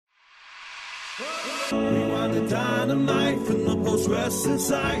Rewind-A-Dynamite from the post-wrestling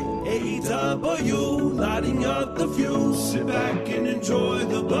site. AEW, lighting up the fuse. Sit back and enjoy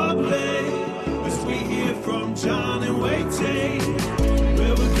the bubbly as we hear from John and Wai Ting.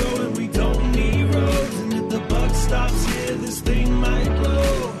 Where we're going, we don't need roads. And if the buck stops here, this thing might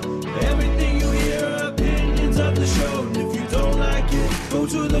blow. Everything you hear are opinions of the show. And if you don't like it, go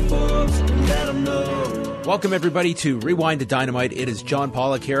to the forums and let them know. Welcome, everybody, to Rewind-A-Dynamite. It is John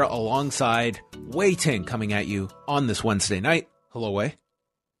Pollock here alongside Wai Ting coming at you on this Wednesday night. Hello, Wai.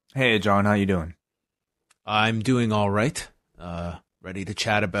 Hey, John. How you doing? I'm doing all right. Ready to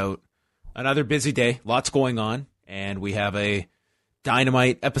chat about another busy day. Lots going on. And we have a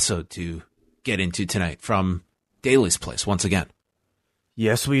Dynamite episode to get into tonight from Daly's Place once again.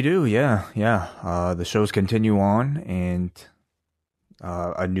 Yes, we do. Yeah. The shows continue on, and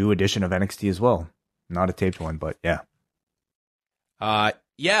a new edition of NXT as well. Not a taped one, but yeah.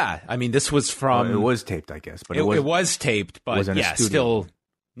 Yeah, I mean, this was from... it was taped, I guess. But it was taped, but yeah, still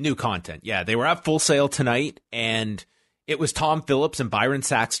new content. Yeah, they were at Full Sail tonight, and it was Tom Phillips and Byron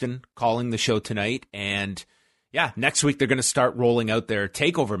Saxton calling the show tonight. And yeah, next week they're going to start rolling out their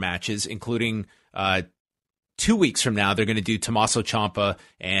takeover matches, including 2 weeks from now, they're going to do Tommaso Ciampa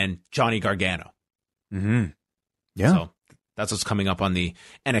and Johnny Gargano. Mm-hmm. Yeah. So that's what's coming up on the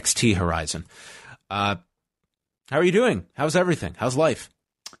NXT horizon. How are you doing? How's everything? How's life?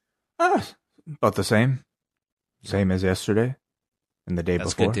 About the same. Same as yesterday and the day before.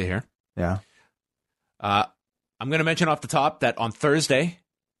 That's good to hear. Yeah. I'm going to mention off the top that on Thursday,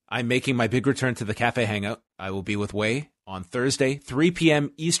 I'm making my big return to the Cafe Hangout. I will be with Wai on Thursday, 3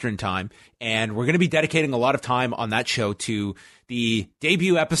 p.m. Eastern time, and we're going to be dedicating a lot of time on that show to the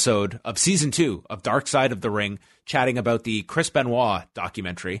debut episode of Season 2 of Dark Side of the Ring, chatting about the Chris Benoit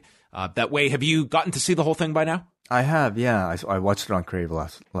documentary. That way, have you gotten to see the whole thing by now? I have, yeah. I watched it on Crave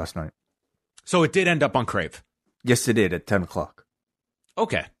last night. So it did end up on Crave? Yes, it did, at 10 o'clock.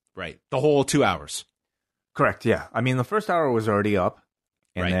 Okay, right. The whole 2 hours. Correct, yeah. I mean, the first hour was already up,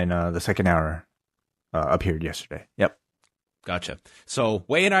 and right. Then the second hour appeared yesterday. Yep. Gotcha. So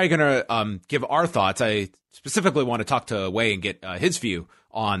Wai and I are going to give our thoughts. I specifically want to talk to Wai and get his view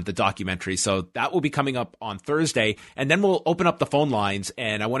on the documentary. So that will be coming up on Thursday. And then we'll open up the phone lines,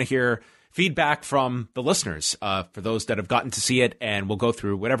 and I want to hear feedback from the listeners for those that have gotten to see it. And we'll go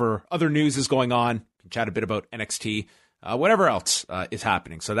through whatever other news is going on, chat a bit about NXT, whatever else is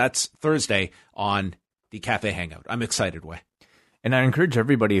happening. So that's Thursday on the Cafe Hangout. I'm excited, Wai. And I encourage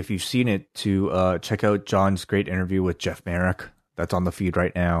everybody, if you've seen it, to check out John's great interview with Jeff Merrick. That's on the feed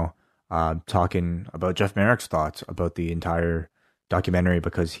right now, talking about Jeff Merrick's thoughts about the entire documentary,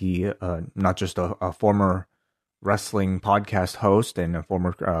 because he, not just a former wrestling podcast host and a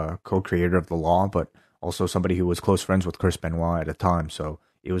former co-creator of The Law, but also somebody who was close friends with Chris Benoit at a time. So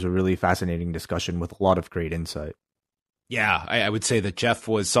it was a really fascinating discussion with a lot of great insight. Yeah, I would say that Jeff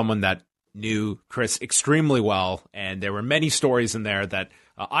was someone that knew Chris extremely well, and there were many stories in there that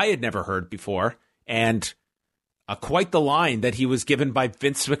I had never heard before, and quite the line that he was given by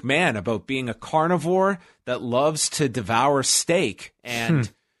Vince McMahon about being a carnivore that loves to devour steak.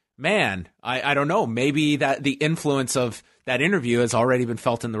 And man, I don't know, maybe that the influence of that interview has already been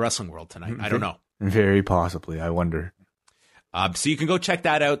felt in the wrestling world tonight. I don't know. Very possibly, I wonder. So you can go check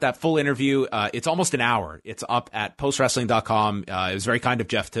that out, that full interview. It's almost an hour. It's up at postwrestling.com. It was very kind of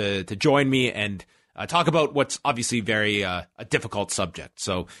Jeff to join me and talk about what's obviously very a difficult subject.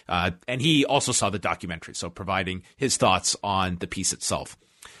 So, and he also saw the documentary, so providing his thoughts on the piece itself.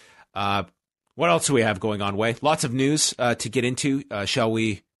 What else do we have going on, Wai? Lots of news to get into. Shall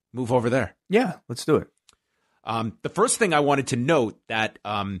we move over there? Yeah, let's do it. The first thing I wanted to note that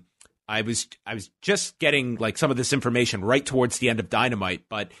I was just getting like some of this information right towards the end of Dynamite,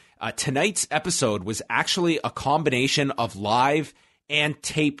 but tonight's episode was actually a combination of live and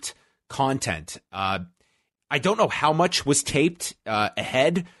taped content. I don't know how much was taped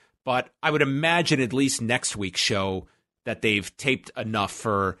ahead, but I would imagine at least next week's show that they've taped enough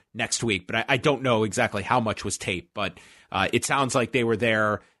for next week. But I don't know exactly how much was taped, but it sounds like they were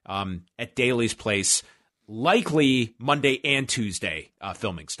there at Daly's Place, likely Monday and Tuesday,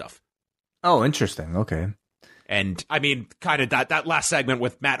 filming stuff. Oh, interesting. Okay. And I mean, kind of that last segment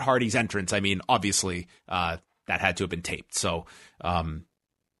with Matt Hardy's entrance, I mean, obviously that had to have been taped. So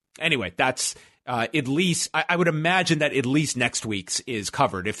anyway, that's at least, I would imagine that at least next week's is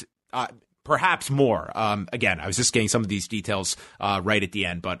covered, if perhaps more. Again, I was just getting some of these details right at the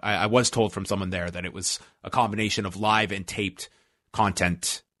end, but I was told from someone there that it was a combination of live and taped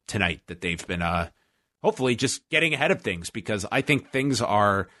content tonight that they've been hopefully just getting ahead of things, because I think things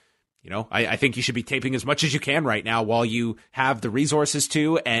are I think you should be taping as much as you can right now while you have the resources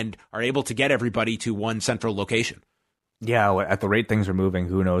to and are able to get everybody to one central location. Yeah, at the rate things are moving,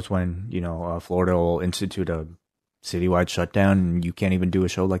 who knows when, Florida will institute a citywide shutdown and you can't even do a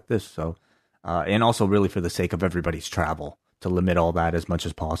show like this. So, and also really for the sake of everybody's travel, to limit all that as much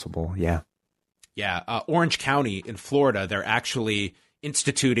as possible. Yeah. Yeah. Orange County in Florida, they're actually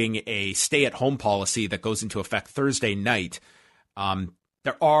instituting a stay-at-home policy that goes into effect Thursday night.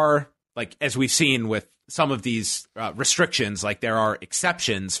 There are, like, as we've seen with some of these restrictions, like there are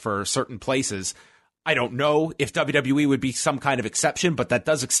exceptions for certain places. I don't know if WWE would be some kind of exception, but that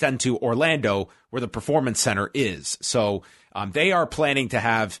does extend to Orlando, where the Performance Center is. So they are planning to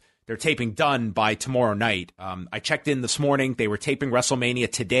have their taping done by tomorrow night. I checked in this morning. They were taping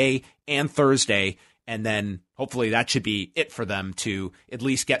WrestleMania today and Thursday, and then hopefully that should be it for them to at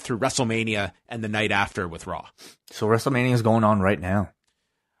least get through WrestleMania and the night after with Raw. So WrestleMania is going on right now.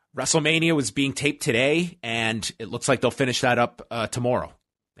 WrestleMania was being taped today, and it looks like they'll finish that up tomorrow.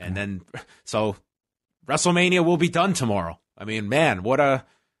 And then, so WrestleMania will be done tomorrow. I mean, man, what a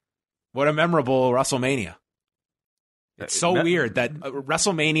memorable WrestleMania. It's so weird that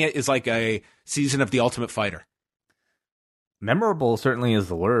WrestleMania is like a season of The Ultimate Fighter. Memorable certainly is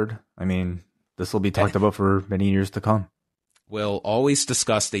the word. I mean, this will be talked about for many years to come. We'll always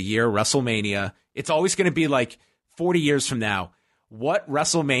discuss the year WrestleMania. It's always going to be like 40 years from now. What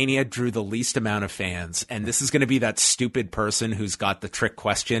WrestleMania drew the least amount of fans? And this is going to be that stupid person who's got the trick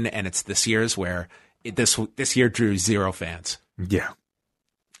question, and it's this year's where this year drew 0 fans. Yeah.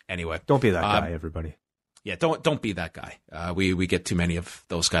 Anyway. Don't be that guy, everybody. Yeah, don't be that guy. We get too many of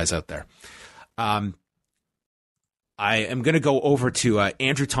those guys out there. I am going to go over to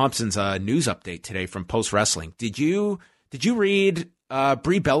Andrew Thompson's news update today from Post Wrestling. Did you read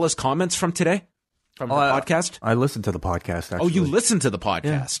Brie Bella's comments from today from the podcast? I listened to the podcast. Actually. Oh, you listened to the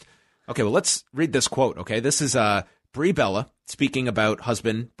podcast. Yeah. Okay, well, let's read this quote. Okay, this is Brie Bella speaking about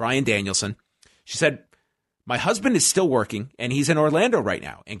husband Bryan Danielson. She said, "My husband is still working, and he's in Orlando right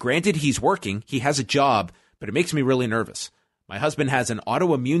now. And granted, he's working. He has a job, but it makes me really nervous. My husband has an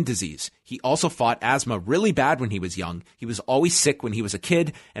autoimmune disease. He also fought asthma really bad when he was young. He was always sick when he was a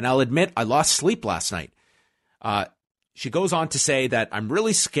kid, and I'll admit I lost sleep last night." She goes on to say that I'm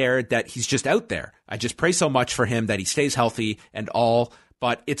really scared that he's just out there. I just pray so much for him that he stays healthy and all,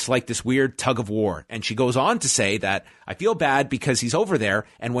 but it's like this weird tug of war. And she goes on to say that I feel bad because he's over there,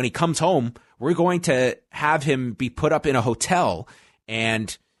 and when he comes home, we're going to have him be put up in a hotel,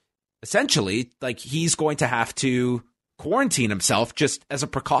 and essentially, like, he's going to have to quarantine himself just as a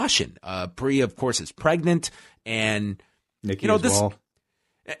precaution. Brie, of course, is pregnant, and Nikki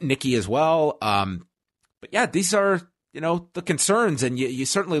as well. But yeah, these are, the concerns, and you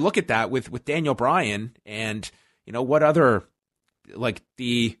certainly look at that with Daniel Bryan, and what other, like,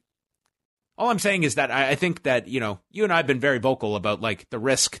 all I'm saying is that I think that, you and I have been very vocal about, like, the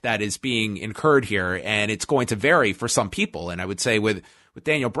risk that is being incurred here, and it's going to vary for some people. And I would say with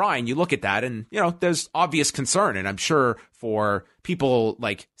Daniel Bryan, you look at that and, there's obvious concern. And I'm sure for people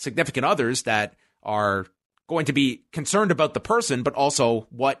like significant others that are going to be concerned about the person, but also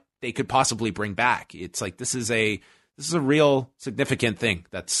what they could possibly bring back. It's like, this is a real significant thing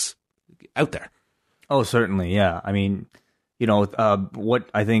that's out there. Oh, certainly. Yeah. I mean, what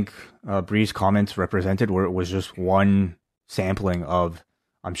I think Brie's comments represented was just one sampling of,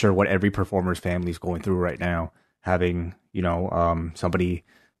 I'm sure, what every performer's family is going through right now, having, somebody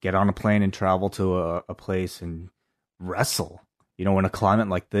get on a plane and travel to a place and wrestle, in a climate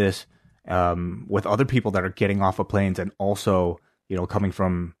like this, with other people that are getting off of planes and also, coming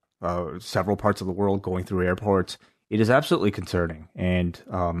from several parts of the world, going through airports. It is absolutely concerning. And,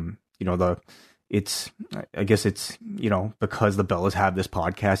 I guess it's, because the Bellas have this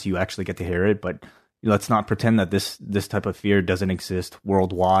podcast, you actually get to hear it, but let's not pretend that this type of fear doesn't exist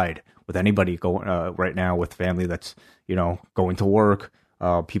worldwide with anybody going right now, with family that's, going to work,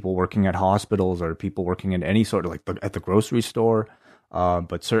 people working at hospitals, or people working in any sort of, like, at the grocery store.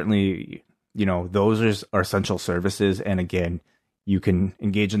 But certainly, those are essential services. And again, you can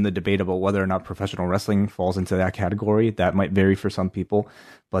engage in the debate about whether or not professional wrestling falls into that category. That might vary for some people,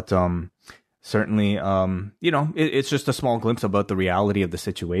 but certainly, it's just a small glimpse about the reality of the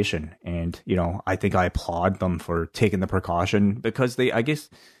situation. And, I think I applaud them for taking the precaution, because I guess,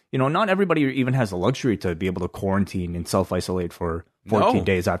 not everybody even has the luxury to be able to quarantine and self-isolate for 14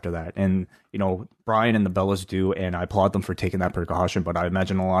 days after that. And, Bryan and the Bellas do, and I applaud them for taking that precaution, but I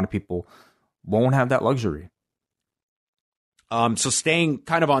imagine a lot of people won't have that luxury. So staying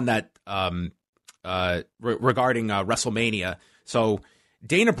kind of on that regarding WrestleMania. So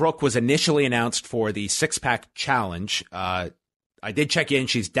Dana Brooke was initially announced for the 6-pack challenge. I did check in.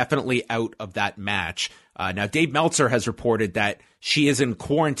 She's definitely out of that match. Now, Dave Meltzer has reported that she is in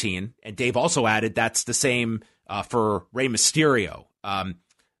quarantine, and Dave also added that's the same for Rey Mysterio.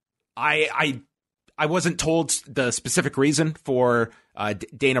 I wasn't told the specific reason for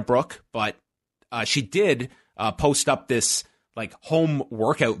Dana Brooke, but she did post up this like home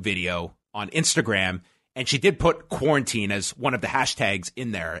workout video on Instagram, and she did put quarantine as one of the hashtags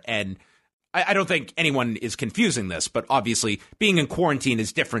in there. And I don't think anyone is confusing this, but obviously being in quarantine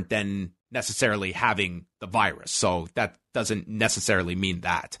is different than necessarily having the virus. So that doesn't necessarily mean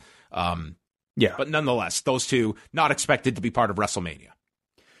that. Yeah. But nonetheless, those two not expected to be part of WrestleMania.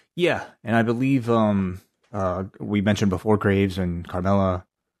 Yeah. And I believe we mentioned before Graves and Carmella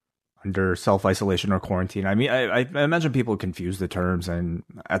under self-isolation or quarantine. I mean, I imagine people confuse the terms, and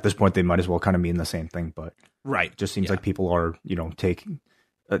at this point they might as well kind of mean the same thing. But right. It just seems like people are, taking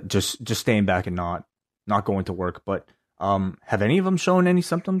just staying back and not going to work. But have any of them shown any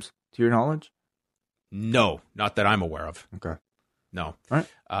symptoms to your knowledge? No, not that I'm aware of. Okay. No. All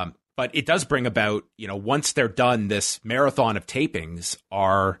right. But it does bring about, once they're done, this marathon of tapings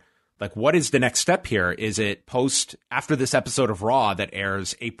are like, what is the next step here? Is it after this episode of Raw that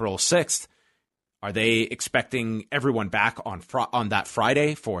airs April 6th? Are they expecting everyone back on that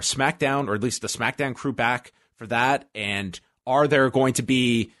Friday for SmackDown, or at least the SmackDown crew back for that? And are there going to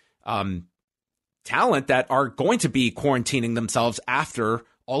be talent that are going to be quarantining themselves after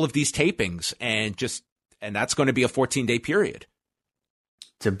all of these tapings, and that's going to be a 14-day period?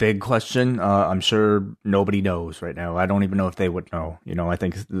 It's a big question. I'm sure nobody knows right now. I don't even know if they would know. I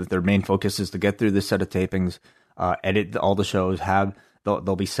think their main focus is to get through this set of tapings, edit all the shows,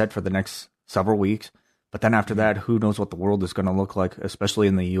 they'll be set for the next several weeks. But then after that, who knows what the world is going to look like, especially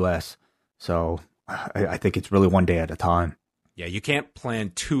in the U.S. So I think it's really one day at a time. Yeah, you can't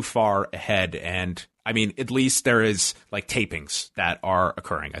plan too far ahead. And I mean, at least there is like tapings that are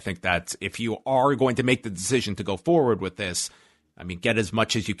occurring. I think that if you are going to make the decision to go forward with this, I mean, get as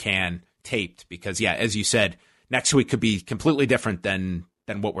much as you can taped, because, yeah, as you said, next week could be completely different than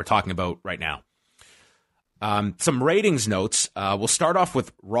what we're talking about right now. Some ratings notes. We'll start off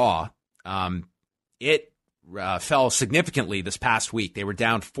with Raw. It fell significantly this past week. They were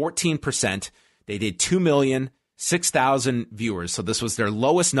down 14%. They did 2,006,000 viewers. So this was their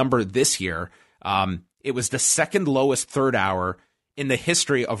lowest number this year. It was the second lowest third hour in the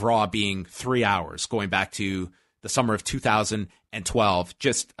history of Raw, being 3 hours, going back to the summer of 2012.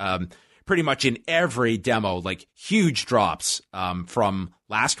 Just pretty much in every demo, like huge drops from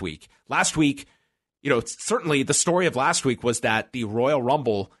last week. Last week, certainly the story of last week was that the Royal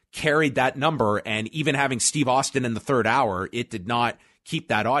Rumble carried that number, and even having Steve Austin in the third hour, it did not keep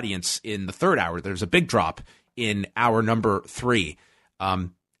that audience in the third hour. There's a big drop in hour number 3.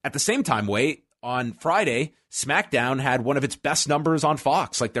 At the same time, on Friday, SmackDown had one of its best numbers on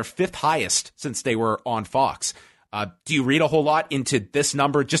Fox, like their 5th highest since they were on Fox. Do you read a whole lot into this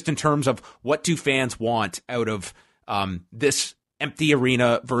number, just in terms of what do fans want out of this empty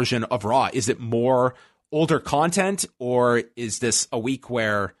arena version of Raw? Is it more older content, or is this a week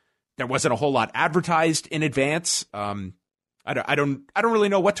where there wasn't a whole lot advertised in advance? I don't really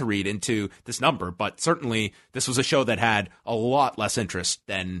know what to read into this number, but certainly this was a show that had a lot less interest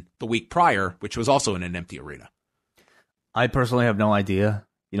than the week prior, which was also in an empty arena. I personally have no idea.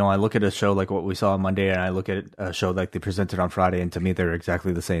 I look at a show like what we saw on Monday, and I look at a show like they presented on Friday, and to me, they're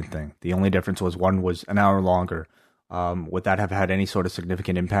exactly the same thing. The only difference was one was an hour longer. Would that have had any sort of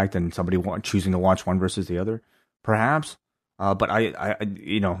significant impact in somebody choosing to watch one versus the other? Perhaps. But I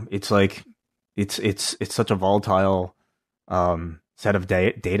it's like, it's such a volatile set of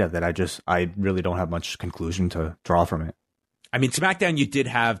data that I really don't have much conclusion to draw from it. I mean, SmackDown, you did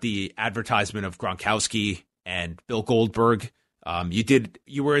have the advertisement of Gronkowski and Bill Goldberg.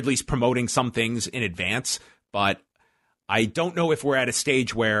 You were at least promoting some things in advance, but I don't know if we're at a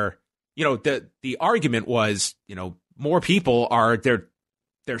stage where, the argument was, more people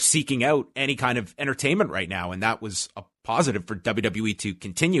they're seeking out any kind of entertainment right now. And that was a positive for WWE to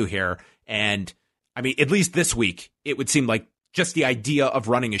continue here. And I mean, at least this week, it would seem like just the idea of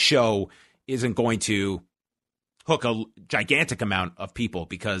running a show isn't going to hook a gigantic amount of people,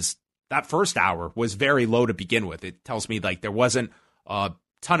 because that first hour was very low to begin with. It tells me like there wasn't a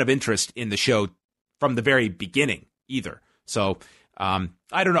ton of interest in the show from the very beginning either. So I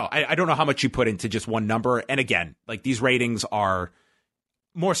don't know. I don't know how much you put into just one number. And again, like these ratings are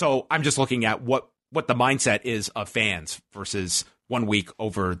more so, I'm just looking at what the mindset is of fans versus one week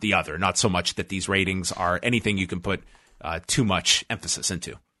over the other. Not so much that these ratings are anything you can put too much emphasis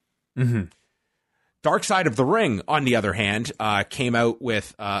into. Mm-hmm. Dark Side of the Ring, on the other hand, came out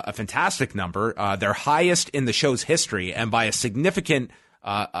with a fantastic number, their highest in the show's history, and by a significant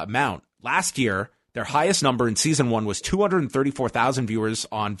amount. Last year, their highest number in season 1 was 234,000 viewers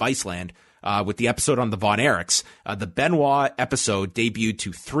on Viceland, with the episode on the Von Erichs. The Benoit episode debuted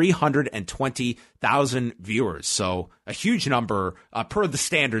to 320,000 viewers, so a huge number per the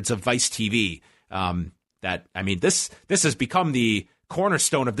standards of Vice TV. This has become the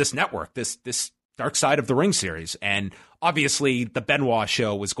cornerstone of this network. This Dark Side of the Ring series. And obviously the Benoit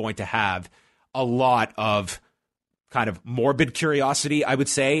show was going to have a lot of kind of morbid curiosity, I would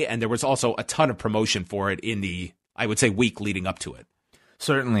say. And there was also a ton of promotion for it in the, I would say, week leading up to it.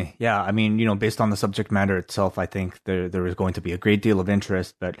 Certainly. Yeah. I mean, based on the subject matter itself, I think there is going to be a great deal of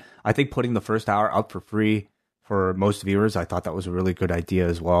interest. But I think putting the first hour out for free for most viewers, I thought that was a really good idea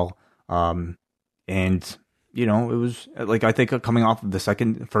as well. It was like, I think coming off of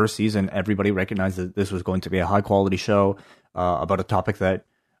the first season, everybody recognized that this was going to be a high quality show about a topic that,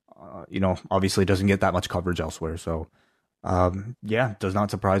 obviously doesn't get that much coverage elsewhere. So, it does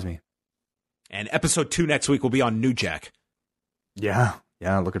not surprise me. And episode 2 next week will be on New Jack. Yeah.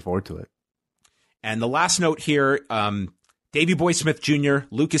 Looking forward to it. And the last note here, Davey Boy Smith Jr.,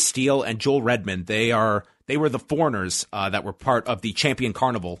 Lucas Steele, and Joel Redmond, they were the foreigners that were part of the Champion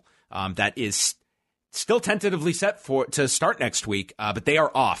Carnival that is still tentatively set to start next week, but they are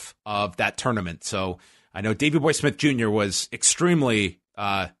off of that tournament. So I know Davey Boy Smith Jr. was extremely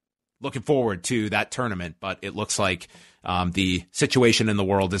looking forward to that tournament, but it looks like the situation in the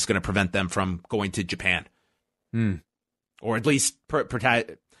world is going to prevent them from going to Japan. Or at least, I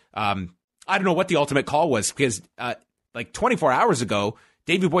don't know what the ultimate call was, because like 24 hours ago,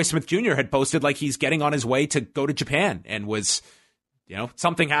 Davey Boy Smith Jr. had posted like he's getting on his way to go to Japan, and was...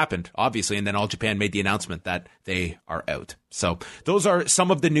 something happened, obviously, and then All Japan made the announcement that they are out. So those are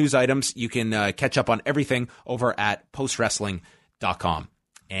some of the news items. You can catch up on everything over at postwrestling.com.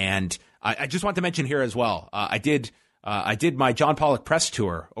 And I just want to mention here as well, I did my John Pollock press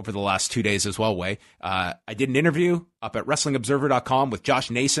tour over the last 2 days as well, Wai. I did an interview up at WrestlingObserver.com with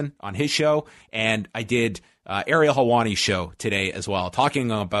Josh Nason on his show, and I did Ariel Helwani's show today as well,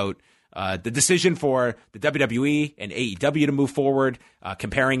 talking about the decision for the WWE and AEW to move forward,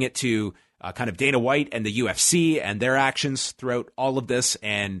 comparing it to kind of Dana White and the UFC and their actions throughout all of this,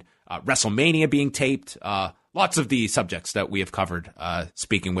 and WrestleMania being taped. Lots of the subjects that we have covered,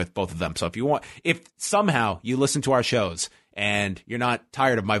 speaking with both of them. So if somehow you listen to our shows and you're not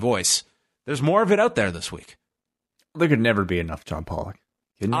tired of my voice, there's more of it out there this week. There could never be enough John Pollock.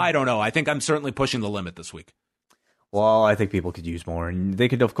 I don't know. I think I'm certainly pushing the limit this week. Well, I think people could use more, and they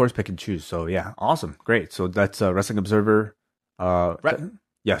could, of course, pick and choose. So, yeah, awesome. Great. So that's Wrestling Observer.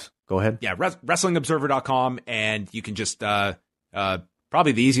 Yes, go ahead. Yeah, WrestlingObserver.com, and you can just,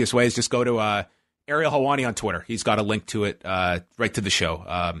 probably the easiest way is just go to Ariel Helwani on Twitter. He's got a link to it right to the show.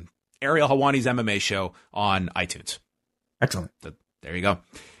 Ariel Helwani's MMA show on iTunes. Excellent. So, there you go.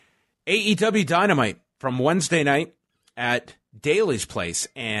 AEW Dynamite from Wednesday night at Daly's Place,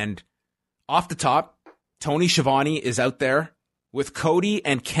 and off the top, Tony Schiavone is out there with Cody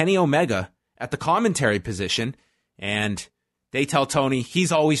and Kenny Omega at the commentary position, and they tell Tony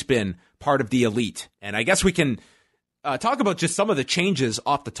he's always been part of the elite. And I guess we can talk about just some of the changes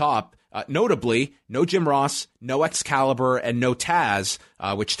off the top. Notably, no Jim Ross, no Excalibur, and no Taz,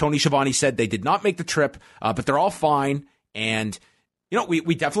 which Tony Schiavone said they did not make the trip, but they're all fine. And,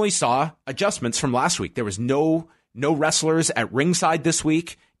 we definitely saw adjustments from last week. There was no wrestlers at ringside this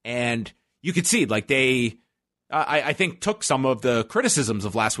week, and you could see, like, they, I think, took some of the criticisms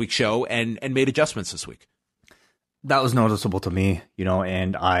of last week's show and made adjustments this week. That was noticeable to me,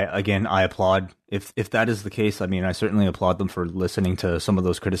 and I applaud, if that is the case. I mean, I certainly applaud them for listening to some of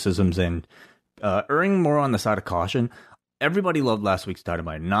those criticisms and erring more on the side of caution. Everybody loved last week's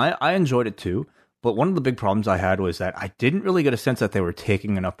Dynamite, and I enjoyed it too. But one of the big problems I had was that I didn't really get a sense that they were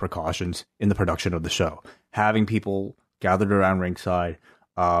taking enough precautions in the production of the show. Having people gathered around ringside,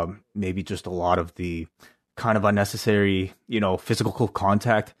 maybe just a lot of the kind of unnecessary, physical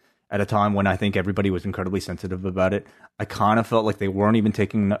contact at a time when I think everybody was incredibly sensitive about it. I kind of felt like they weren't even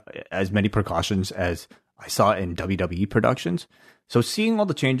taking as many precautions as I saw in WWE productions. So seeing all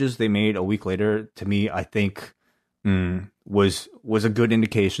the changes they made a week later, to me, I think was a good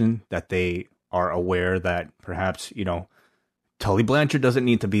indication that they are aware that perhaps, Tully Blanchard doesn't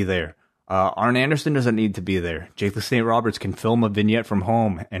need to be there. Arn Anderson doesn't need to be there. Jake the Snake Roberts can film a vignette from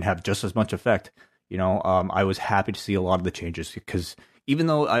home and have just as much effect. I was happy to see a lot of the changes, because even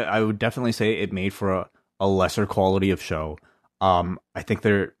though I would definitely say it made for a lesser quality of show, I think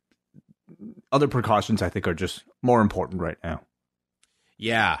other precautions I think are just more important right now.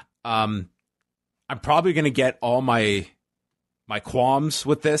 Yeah. I'm probably going to get all my qualms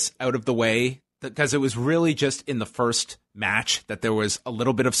with this out of the way, because it was really just in the first match that there was a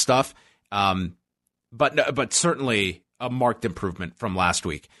little bit of stuff, but certainly a marked improvement from last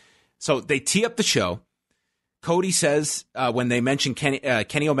week. So they tee up the show. Cody says when they mention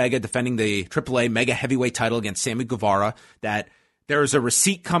Kenny Omega defending the AAA Mega Heavyweight title against Sammy Guevara, that there is a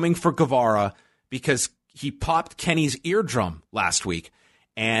receipt coming for Guevara because he popped Kenny's eardrum last week.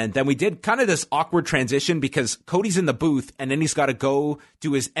 And then we did kind of this awkward transition because Cody's in the booth and then he's got to go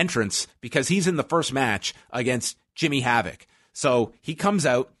do his entrance because he's in the first match against Jimmy Havoc. So he comes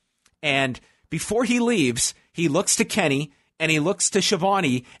out, and before he leaves, he looks to Kenny and he looks to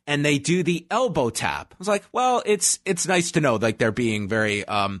Schiavone, and they do the elbow tap. I was like, well, it's nice to know like they're being very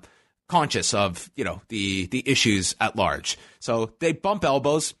conscious of, you know, the issues at large. So they bump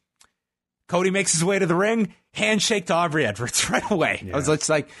elbows. Cody makes his way to the ring, handshake to Aubrey Edwards right away. Yeah. I was just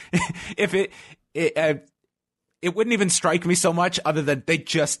like, if it wouldn't even strike me so much other than they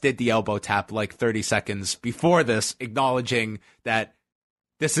just did the elbow tap like 30 seconds before this, acknowledging that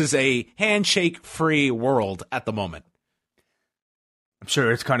this is a handshake-free world at the moment. I'm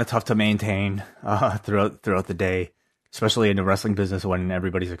sure it's kind of tough to maintain throughout the day, especially in the wrestling business when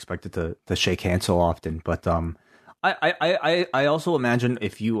everybody's expected to shake hands so often. But I also imagine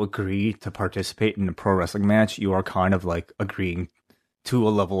if you agree to participate in a pro wrestling match, you are kind of like agreeing to a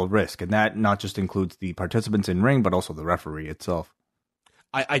level of risk. And that not just includes the participants in ring, but also the referee itself.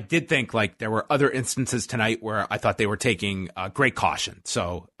 I did think like there were other instances tonight where I thought they were taking great caution.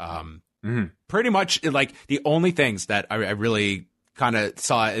 So pretty much like the only things that I really kind of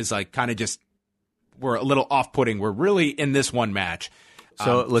saw is like kind of just were a little off-putting. We're really in this one match.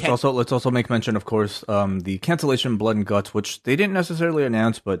 So let's also make mention, of course, the cancellation Blood and Guts, which they didn't necessarily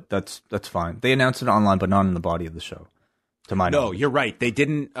announce, but that's fine. They announced it online, but not in the body of the show. To my knowledge. No, you're right. They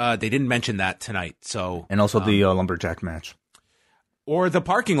didn't mention that tonight. So and also the lumberjack match or the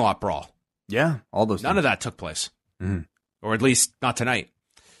parking lot brawl. Yeah, all those. None of that took place, or at least not tonight.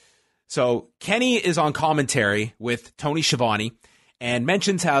 So Kenny is on commentary with Tony Schiavone and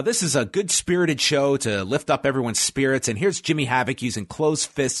mentions how this is a good-spirited show to lift up everyone's spirits. And here's Jimmy Havoc using closed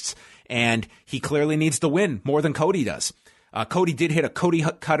fists, and he clearly needs the win more than Cody does. Cody did hit a Cody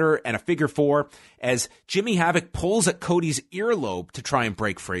cutter and a figure four as Jimmy Havoc pulls at Cody's earlobe to try and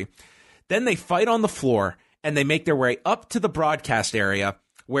break free. Then they fight on the floor, and they make their way up to the broadcast area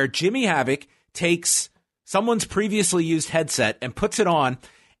where Jimmy Havoc takes someone's previously used headset and puts it on,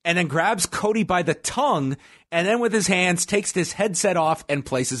 and then grabs Cody by the tongue, and then with his hands takes this headset off and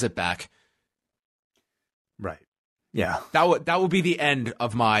places it back. Right. Yeah. That will be the end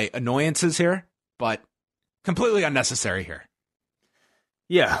of my annoyances here, but completely unnecessary here.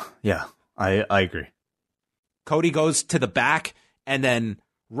 Yeah. I agree. Cody goes to the back and then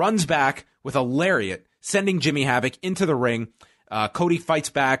runs back with a lariat, sending Jimmy Havoc into the ring. Cody fights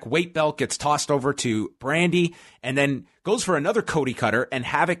back. Weight belt gets tossed over to Brandy and then goes for another Cody cutter, and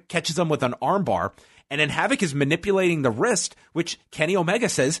Havoc catches him with an armbar. And then Havoc is manipulating the wrist, which Kenny Omega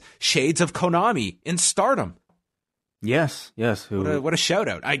says shades of Konami in Stardom. Yes. What a shout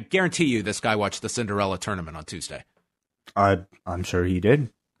out. I guarantee you this guy watched the Cinderella tournament on Tuesday. I'm sure he did.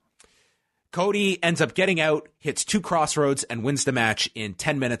 Cody ends up getting out, hits 2 crossroads, and wins the match in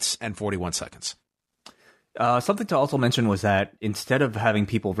 10 minutes and 41 seconds. Something to also mention was that instead of having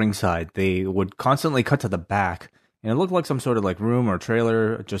people ringside, they would constantly cut to the back. And it looked like some sort of like room or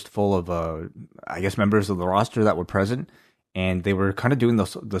trailer just full of, I guess, members of the roster that were present. And they were kind of doing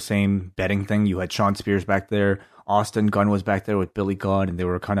the same betting thing. You had Shawn Spears back there. Austin Gunn was back there with Billy Gunn. And they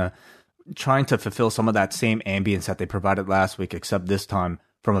were kind of trying to fulfill some of that same ambience that they provided last week, except this time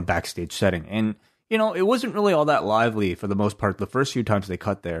from a backstage setting. And, you know, it wasn't really all that lively for the most part. The first few times they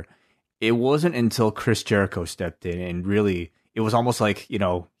cut there, it wasn't until Chris Jericho stepped in and really... It was almost like, you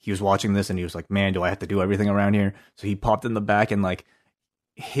know, he was watching this and he was like, man, do I have to do everything around here? So he popped in the back and like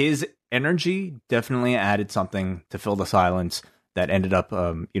his energy definitely added something to fill the silence that ended up,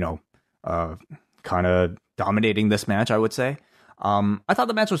 kind of dominating this match, I would say. I thought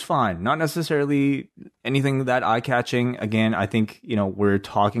the match was fine. Not necessarily anything that eye-catching. Again, I think, you know, we're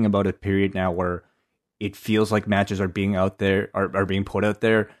talking about a period now where it feels like matches are being out there, are being put out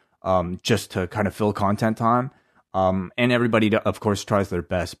there just to kind of fill content time. And everybody, of course, tries their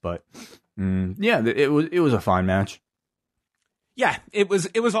best, but it was a fine match. Yeah, it was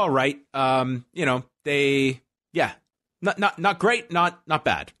all right. You know, not great, not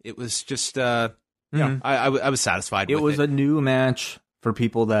bad. It was just, you know, I was satisfied. It with was a new match for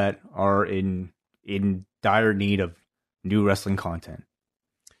people that are in dire need of new wrestling content.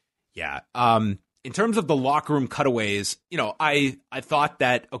 Yeah. In terms of the locker room cutaways, you know, I thought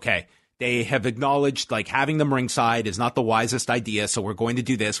that okay. they have acknowledged like having them ringside is not the wisest idea. So we're going to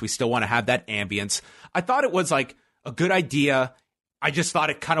do this. We still want to have that ambience. I thought it was like a good idea. I just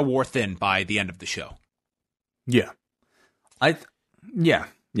thought it kind of wore thin by the end of the show. Yeah. Yeah.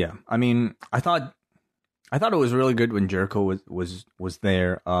 I mean, I thought it was really good when Jericho was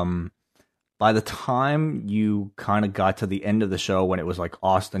there. By the time you kind of got to the end of the show when it was like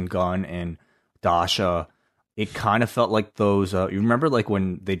Austin Gunn and Dasha, it kind of felt like those, you remember like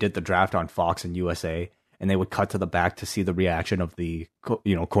when they did the draft on Fox and USA and they would cut to the back to see the reaction of the, quote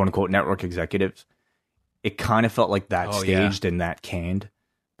unquote network executives. It kind of felt like that staged and that canned,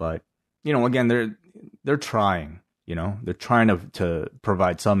 but again, they're trying, they're trying to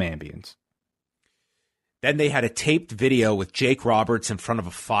provide some ambience. Then they had a taped video with Jake Roberts in front of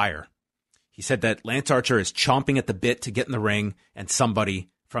a fire. He said that Lance Archer is chomping at the bit to get in the ring and somebody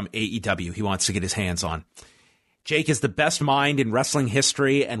from AEW he wants to get his hands on. Jake is the best mind in wrestling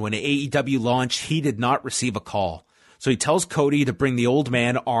history, and when AEW launched, he did not receive a call. So he tells Cody to bring the old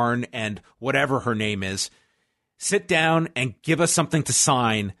man, Arn, and whatever her name is, sit down and give us something to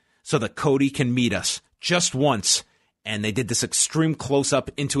sign so that Cody can meet us just once. And they did this extreme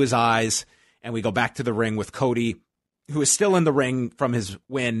close-up into his eyes, and we go back to the ring with Cody, who is still in the ring from his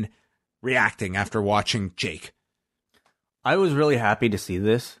win, reacting after watching Jake. I was really happy to see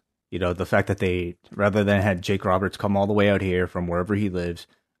this. The fact that they, rather than had Jake Roberts come all the way out here from wherever he lives,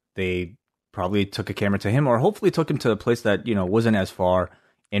 they probably took a camera to him or hopefully took him to a place that, wasn't as far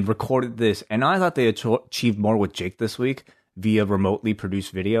and recorded this. And I thought they achieved more with Jake this week via remotely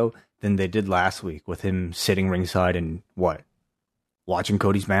produced video than they did last week with him sitting ringside and watching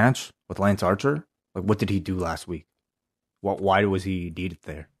Cody's match with Lance Archer. Like, what did he do last week? Why was he needed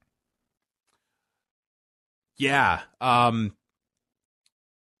there? Yeah,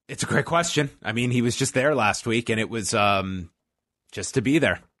 it's a great question. I mean, he was just there last week, and it was just to be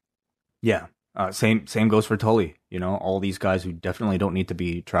there. Yeah, same goes for Tully. All these guys who definitely don't need to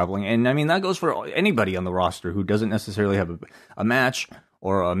be traveling, and I mean that goes for anybody on the roster who doesn't necessarily have a match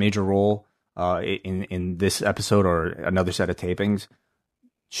or a major role in this episode or another set of tapings.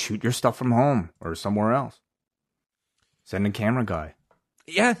 Shoot your stuff from home or somewhere else. Send a camera guy.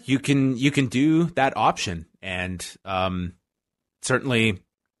 Yeah, you can do that option, and certainly,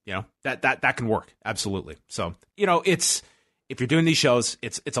 that can work absolutely. So it's if you're doing these shows,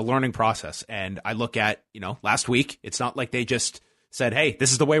 it's a learning process, and I look at last week. It's not like they just said, "Hey,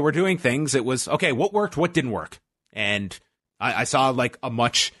 this is the way we're doing things." It was okay. What worked? What didn't work? And I saw like a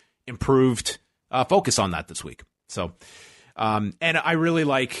much improved focus on that this week. So, and I really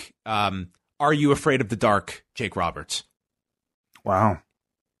like. Are You Afraid of the Dark? Jake Roberts. Wow.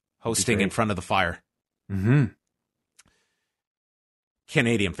 Hosting in front of the fire. Mm-hmm.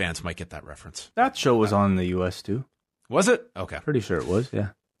 Canadian fans might get that reference. That show was on the U.S. too. Was it? Okay. Pretty sure it was, yeah.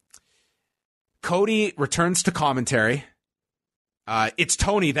 Cody returns to commentary. It's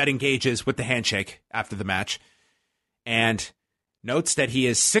Tony that engages with the handshake after the match and notes that he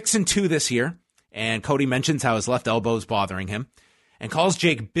is 6-2 this year. And Cody mentions how his left elbow is bothering him and calls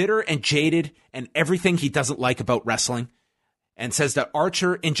Jake bitter and jaded and everything he doesn't like about wrestling. And says that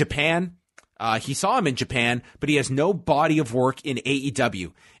Archer in Japan, he saw him in Japan, but he has no body of work in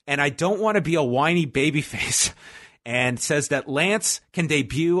AEW. And I don't want to be a whiny babyface. And says that Lance can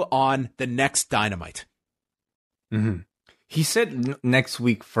debut on the next Dynamite. Mm-hmm. He said next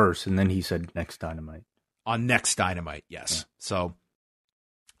week first, and then he said next Dynamite. On next Dynamite, yes. Yeah. So,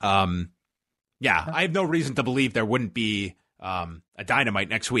 I have no reason to believe there wouldn't be a Dynamite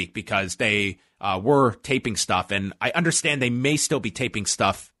next week because they were taping stuff, and I understand they may still be taping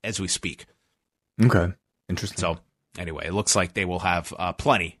stuff as we speak. Okay, interesting. So anyway, it looks like they will have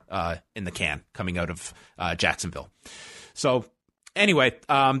plenty in the can coming out of Jacksonville. So anyway,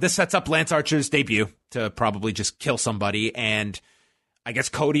 this sets up Lance Archer's debut to probably just kill somebody, and I guess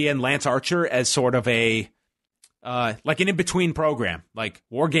Cody and Lance Archer as sort of a like an in-between program. Like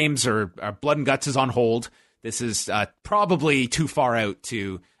War Games or Blood and Guts is on hold. This is probably too far out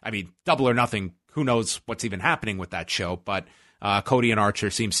to, Double or Nothing. Who knows what's even happening with that show? But Cody and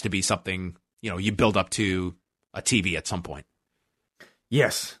Archer seems to be something, you build up to a TV at some point.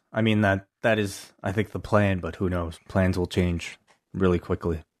 Yes. That is, I think, the plan, but who knows? Plans will change really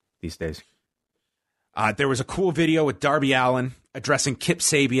quickly these days. There was a cool video with Darby Allin addressing Kip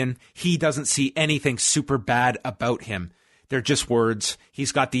Sabian. He doesn't see anything super bad about him. They're just words.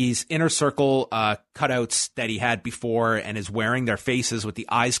 He's got these inner circle cutouts that he had before and is wearing their faces with the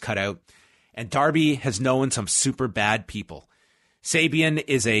eyes cut out. And Darby has known some super bad people. Sabian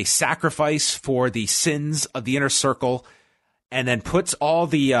is a sacrifice for the sins of the inner circle and then puts all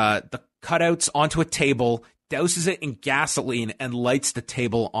the cutouts onto a table, douses it in gasoline, and lights the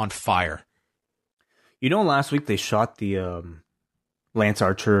table on fire. You know, last week they shot the Lance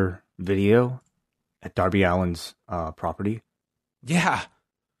Archer video at Darby Allin's property. Yeah.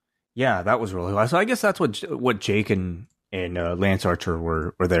 Yeah, that was really cool. So I guess that's what Jake and Lance Archer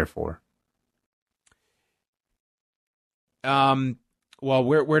were there for. Well,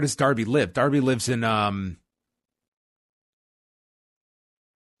 where does Darby live? Darby lives in I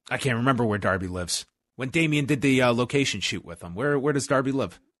can't remember where Darby lives. When Damien did the location shoot with him, where does Darby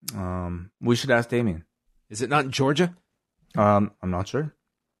live? We should ask Damien. Is it not in Georgia? I'm not sure.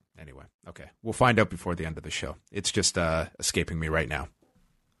 Anyway, okay. We'll find out before the end of the show. It's just escaping me right now.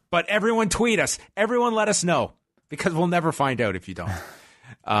 But everyone tweet us. Everyone let us know, because we'll never find out if you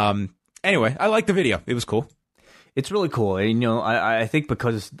don't. Anyway, I like the video. It was cool. It's really cool. And, you know, I think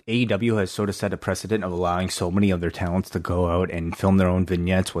because AEW has sort of set a precedent of allowing so many of their talents to go out and film their own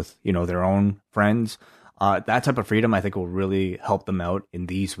vignettes with, you know, their own friends, that type of freedom, I think, will really help them out in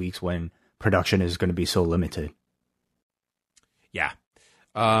these weeks when production is going to be so limited. Yeah.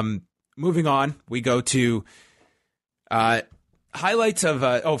 Moving on, we go to highlights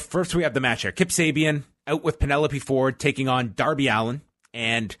of... first we have the match here. Kip Sabian out with Penelope Ford taking on Darby Allin.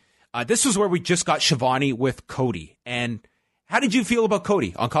 And this was where we just got Schiavone with Cody. And how did you feel about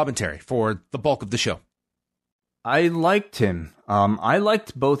Cody on commentary for the bulk of the show? I liked him. I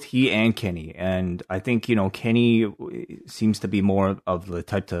liked both he and Kenny. And I think, you know, Kenny seems to be more of the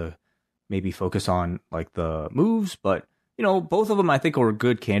type to maybe focus on like the moves. But, you know, both of them I think were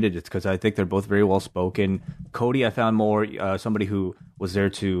good candidates because I think they're both very well spoken. Cody, I found more somebody who was there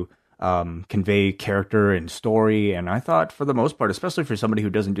to convey character and story. And I thought for the most part, especially for somebody who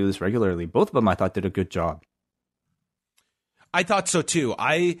doesn't do this regularly, both of them I thought did a good job. I thought so too.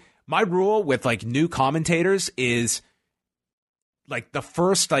 My rule with like new commentators is like the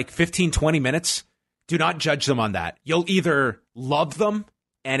first like 15, 20 minutes, do not judge them on that. You'll either love them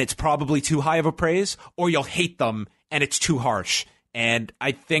and it's probably too high of a praise, or you'll hate them and it's too harsh. And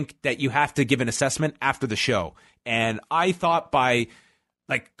I think that you have to give an assessment after the show. And I thought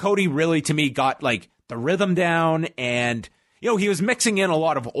like Cody really to me got like the rhythm down, and you know, he was mixing in a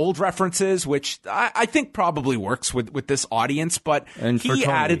lot of old references, which I think probably works with this audience, but and he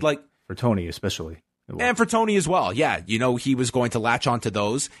added like for Tony especially. And for Tony as well. Yeah, you know, he was going to latch onto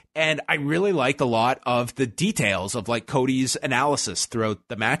those. And I really liked a lot of the details of like Cody's analysis throughout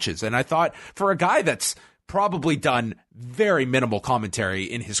the matches. And I thought for a guy that's probably done very minimal commentary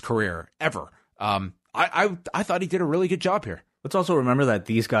in his career ever, I thought he did a really good job here. Let's also remember that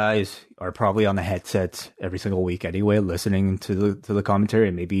these guys are probably on the headsets every single week anyway, listening to the commentary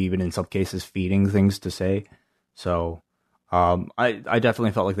and maybe even in some cases feeding things to say. So I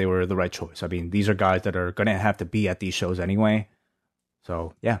definitely felt like they were the right choice. I mean, these are guys that are going to have to be at these shows anyway.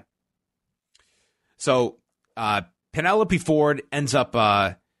 So, yeah. So Penelope Ford ends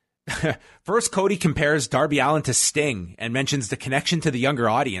up... First, Cody compares Darby Allin to Sting and mentions the connection to the younger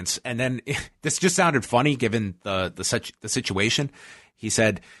audience. And then this just sounded funny given the situation. He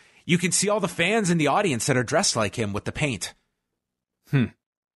said, "You can see all the fans in the audience that are dressed like him with the paint."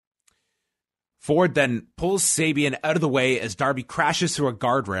 Ford then pulls Sabian out of the way as Darby crashes through a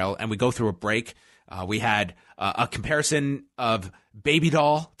guardrail, and we go through a break. We had a comparison of Baby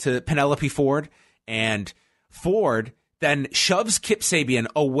Doll to Penelope Ford, and Ford then shoves Kip Sabian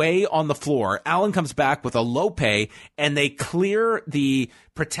away on the floor. Allin comes back with a lope, and they clear the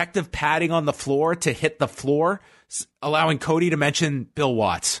protective padding on the floor to hit the floor, allowing Cody to mention Bill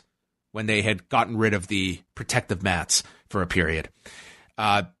Watts when they had gotten rid of the protective mats for a period.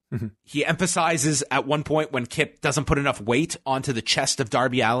 He emphasizes at one point when Kip doesn't put enough weight onto the chest of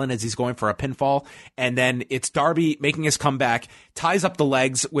Darby Allin as he's going for a pinfall. And then it's Darby making his comeback, ties up the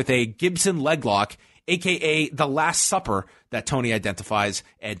legs with a Gibson leg lock, a.k.a. the Last Supper that Tony identifies,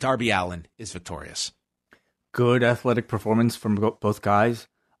 and Darby Allin is victorious. Good athletic performance from both guys.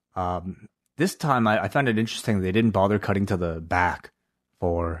 This time I found it interesting they didn't bother cutting to the back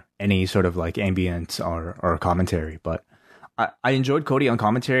for any sort of like ambience or commentary, but I enjoyed Cody on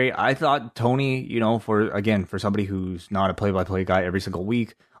commentary. I thought Tony, you know, for somebody who's not a play-by-play guy every single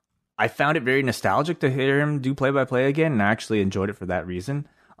week, I found it very nostalgic to hear him do play-by-play again, and I actually enjoyed it for that reason.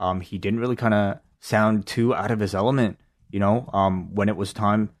 He didn't really kind of sound too out of his element, you know, when it was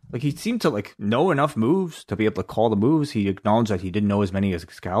time. Like, he seemed to like know enough moves to be able to call the moves. He acknowledged that he didn't know as many as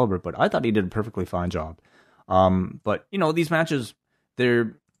Excalibur, but I thought he did a perfectly fine job. But, you know, these matches,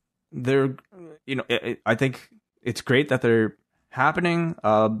 they're you know, I think it's great that they're happening,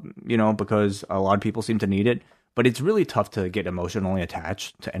 you know, because a lot of people seem to need it. But it's really tough to get emotionally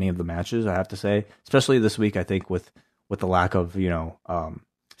attached to any of the matches, I have to say. Especially this week, I think, with the lack of, you know,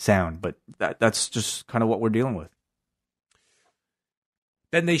 sound. But that's just kind of what we're dealing with.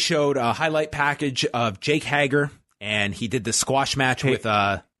 Then they showed a highlight package of Jake Hager, and he did the squash match with...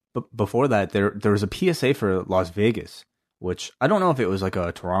 But before that, there was a PSA for Las Vegas, which I don't know if it was like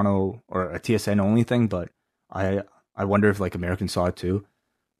a Toronto or a TSN only thing, but I wonder if like Americans saw it too.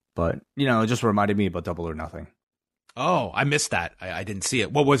 But, it just reminded me about Double or Nothing. Oh, I missed that. I didn't see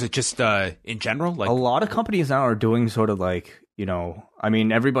it. What was it, just in general? Like, a lot of companies now are doing sort of like,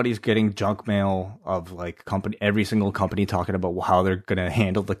 everybody's getting junk mail of like every single company talking about how they're going to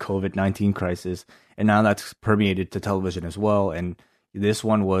handle the COVID-19 crisis. And now that's permeated to television as well. And this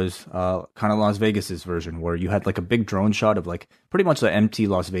one was kind of Las Vegas's version, where you had like a big drone shot of like pretty much the empty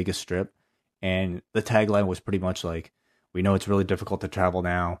Las Vegas Strip. And the tagline was pretty much like, we know it's really difficult to travel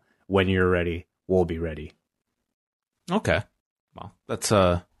now. When you're ready, we'll be ready. Okay. Well, that's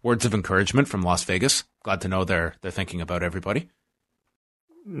words of encouragement from Las Vegas. Glad to know they're thinking about everybody.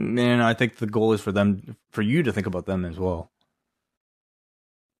 And I think the goal is for you to think about them as well.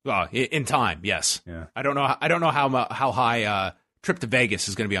 Well, in time, yes. Yeah. I don't know how high trip to Vegas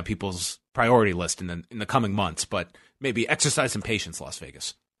is going to be on people's priority list in the coming months, but maybe exercise some patience, Las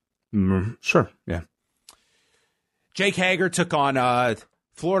Vegas. Sure. Yeah. Jake Hager took on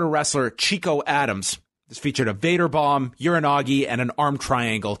Florida wrestler Chico Adams. This featured a Vader bomb, Uranagi, and an arm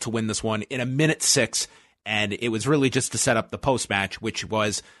triangle to win this one in 1:06. And it was really just to set up the post-match, which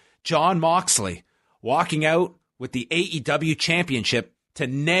was Jon Moxley walking out with the AEW championship to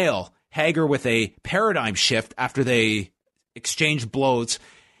nail Hager with a paradigm shift after they exchanged blows.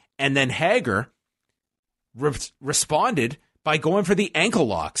 And then Hager responded by going for the ankle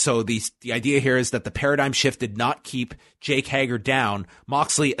lock. So the idea here is that the paradigm shift did not keep Jake Hager down.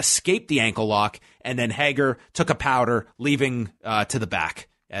 Moxley escaped the ankle lock, and then Hager took a powder, leaving to the back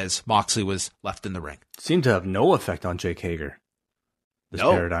as Moxley was left in the ring. Seemed to have no effect on Jake Hager, this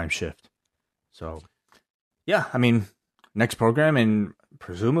paradigm shift. So, yeah, next program, and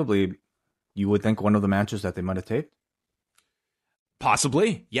presumably you would think one of the matches that they might have taped?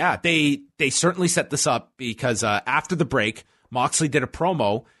 Possibly, yeah. They certainly set this up because after the break, Moxley did a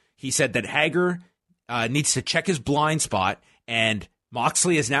promo. He said that Hager needs to check his blind spot, and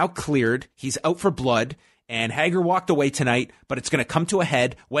Moxley is now cleared. He's out for blood, and Hager walked away tonight, but it's going to come to a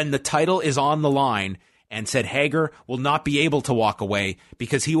head when the title is on the line, and said Hager will not be able to walk away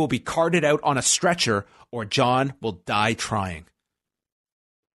because he will be carted out on a stretcher or John will die trying.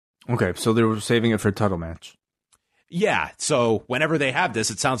 Okay, so they were saving it for a title match. Yeah, so whenever they have this,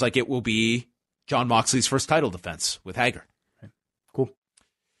 it sounds like it will be Jon Moxley's first title defense with Hager. Okay, cool.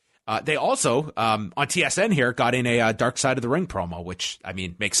 They also, on TSN here, got in a Dark Side of the Ring promo, which,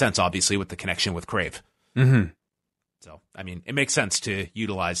 makes sense, obviously, with the connection with Crave. Mm-hmm. So, it makes sense to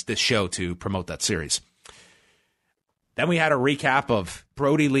utilize this show to promote that series. Then we had a recap of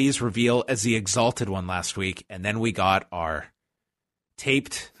Brodie Lee's reveal as the Exalted One last week, and then we got our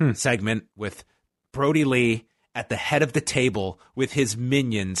taped segment with Brodie Lee at the head of the table with his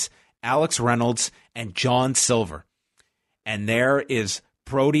minions, Alex Reynolds and John Silver. And there is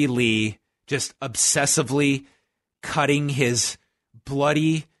Brodie Lee just obsessively cutting his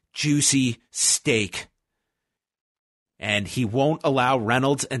bloody, juicy steak. And he won't allow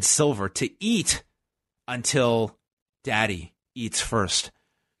Reynolds and Silver to eat until Daddy eats first.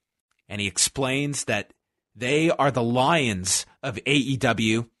 And he explains that they are the lions of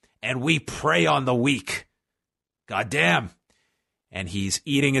AEW, and we prey on the weak. God damn. And he's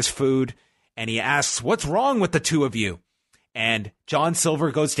eating his food, and he asks, what's wrong with the two of you? And John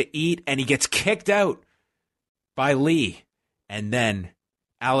Silver goes to eat, and he gets kicked out by Lee. And then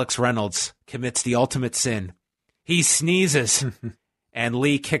Alex Reynolds commits the ultimate sin. He sneezes, and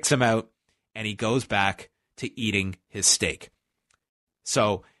Lee kicks him out, and he goes back to eating his steak.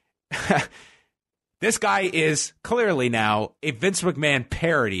 So this guy is clearly now a Vince McMahon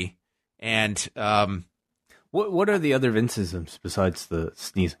parody, and What are the other Vinceisms besides the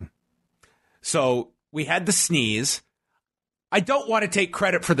sneezing? So we had the sneeze. I don't want to take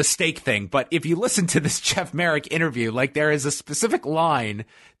credit for the steak thing, but if you listen to this Jeff Merrick interview, there is a specific line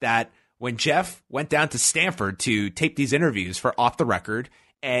that when Jeff went down to Stanford to tape these interviews for Off the Record,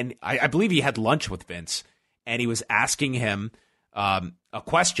 and I believe he had lunch with Vince, and he was asking him a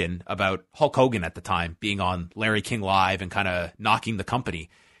question about Hulk Hogan at the time being on Larry King Live and kind of knocking the company.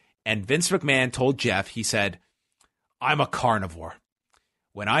 And Vince McMahon told Jeff, he said, I'm a carnivore.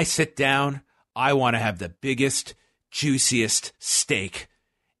 When I sit down, I want to have the biggest, juiciest steak.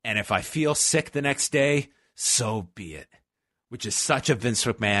 And if I feel sick the next day, so be it. Which is such a Vince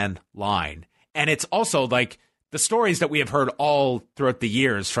McMahon line. And it's also the stories that we have heard all throughout the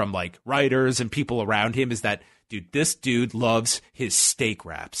years from writers and people around him is that dude, this dude loves his steak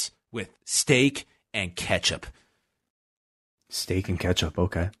wraps with steak and ketchup. Steak and ketchup,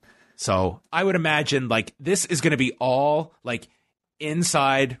 okay. So I would imagine like this is going to be all like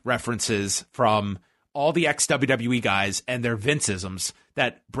inside references from all the ex-WWE guys and their Vinceisms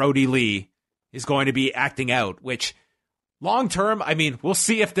that Brodie Lee is going to be acting out, which long term, I mean, we'll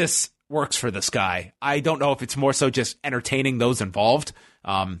see if this works for this guy. I don't know if it's more so just entertaining those involved.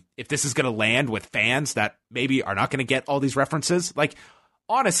 If this is going to land with fans that maybe are not going to get all these references. Like,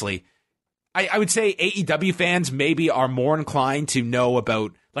 honestly, I would say AEW fans maybe are more inclined to know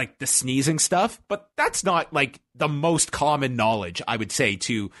about like the sneezing stuff, but that's not like the most common knowledge, I would say,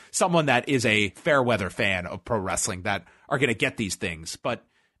 to someone that is a fair weather fan of pro wrestling that are going to get these things. But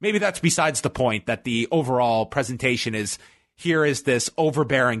maybe that's besides the point, that the overall presentation is, here is this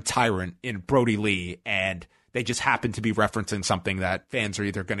overbearing tyrant in Brodie Lee, and they just happen to be referencing something that fans are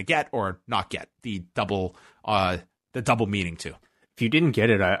either going to get or not get, the double meaning to. If you didn't get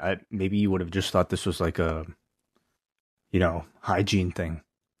it, I maybe you would have just thought this was like a, hygiene thing.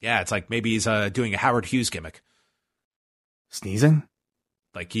 Yeah, it's like maybe he's doing a Howard Hughes gimmick. Sneezing?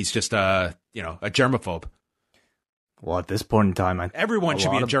 Like he's just a germaphobe. Well, at this point in time, everyone should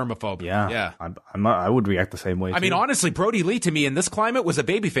be a germaphobe. Yeah. I would react the same way. I mean, honestly, Brodie Lee to me in this climate was a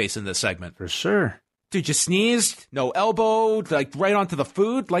babyface in this segment. For sure. Dude, you sneezed, no elbow, like right onto the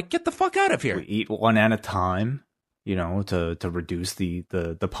food. Like, get the fuck out of here. We eat one at a time, to reduce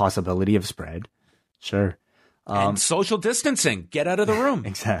the possibility of spread. Sure. And social distancing. Get out of the room.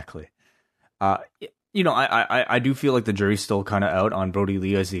 Exactly. I do feel like the jury's still kind of out on Brodie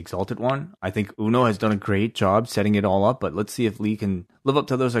Lee as the exalted one. I think Uno has done a great job setting it all up, but let's see if Lee can live up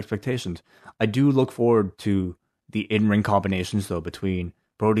to those expectations. I do look forward to the in-ring combinations, though, between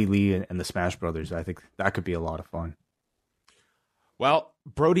Brodie Lee and the Smash Brothers. I think that could be a lot of fun. Well,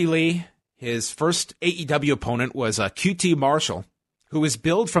 Brodie Lee, his first AEW opponent was QT Marshall, who was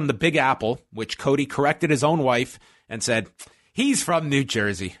billed from the Big Apple, which Cody corrected his own wife and said, he's from New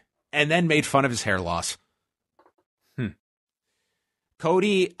Jersey, and then made fun of his hair loss.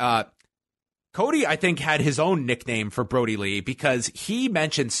 Cody, I think, had his own nickname for Brodie Lee because he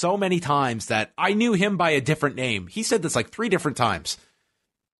mentioned so many times that I knew him by a different name. He said this like 3 different times.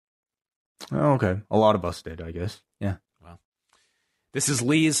 Oh, okay. A lot of us did, I guess. Yeah. Well, this is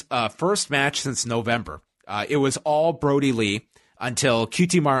Lee's first match since November. It was all Brodie Lee until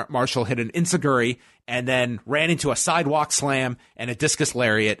QT Marshall hit an enziguri and then ran into a sidewalk slam and a discus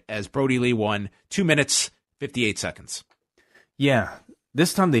lariat as Brodie Lee won 2 minutes, 58 seconds. Yeah.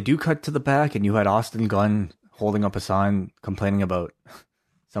 This time they do cut to the back, and you had Austin Gunn holding up a sign complaining about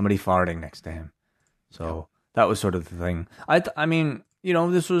somebody farting next to him. So that was sort of the thing. I mean,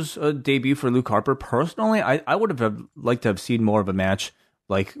 this was a debut for Luke Harper. Personally, I would have liked to have seen more of a match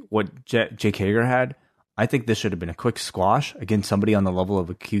like what Jake Hager had. I think this should have been a quick squash against somebody on the level of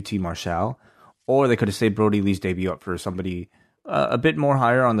a QT Marshall, or they could have saved Brodie Lee's debut up for somebody a bit more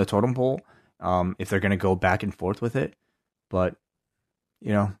higher on the totem pole if they're going to go back and forth with it. But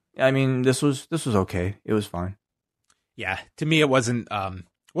I mean, this was okay. It was fine. Yeah, to me, it wasn't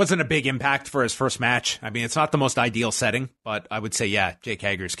a big impact for his first match. I mean, it's not the most ideal setting, but I would say, Jake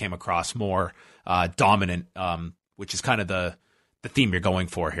Hager's came across more dominant, which is kind of the theme you're going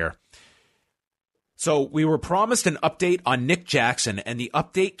for here. So we were promised an update on Nick Jackson, and the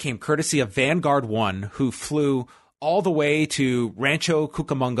update came courtesy of Vanguard One, who flew all the way to Rancho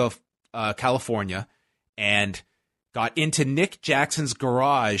Cucamonga, California, and got into Nick Jackson's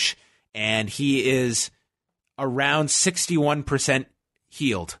garage, and he is around 61%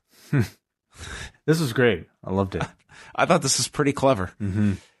 healed. This was great. I loved it. I thought this was pretty clever.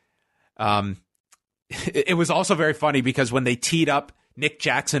 Mm-hmm. It was also very funny because when they teed up Nick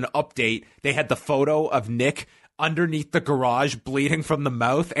Jackson update, they had the photo of Nick underneath the garage bleeding from the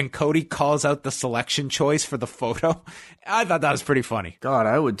mouth, and Cody calls out the selection choice for the photo. I thought that was pretty funny. God,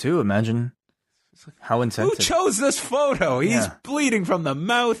 I would too. Imagine how insensitive. Who chose this photo? He's bleeding from the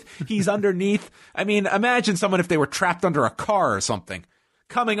mouth. He's underneath. I mean, imagine someone if they were trapped under a car or something.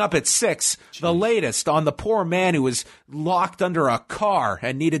 Coming up at 6, the latest on the poor man who was locked under a car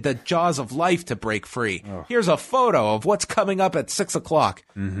and needed the jaws of life to break free. Oh. Here's a photo of what's coming up at 6 o'clock.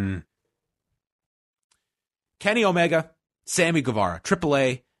 Mm-hmm. Kenny Omega, Sammy Guevara,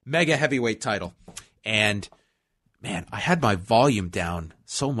 AAA Mega Heavyweight title. And man, I had my volume down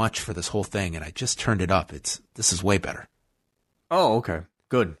so much for this whole thing, and I just turned it up. This is way better. Oh, okay.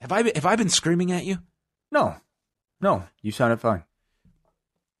 Good. Have I been screaming at you? No, you sounded fine.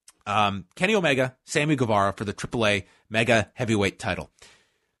 Kenny Omega, Sammy Guevara for the AAA Mega Heavyweight title.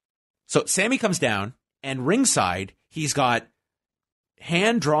 So Sammy comes down, and ringside, he's got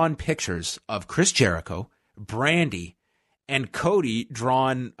hand-drawn pictures of Chris Jericho, Brandi, and Cody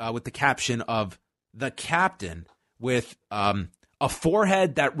drawn with the caption of the captain with a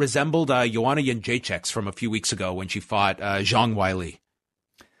forehead that resembled Joanna Jędrzejczyk's from a few weeks ago when she fought Zhang Weili.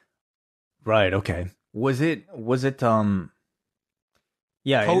 Right, okay. Was it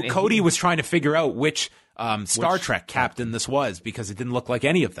yeah, Cody was trying to figure out which Star Trek captain this was because it didn't look like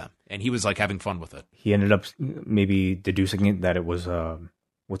any of them, and he was like having fun with it. He ended up maybe deducing it that it was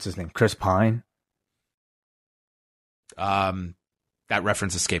what's his name, Chris Pine. That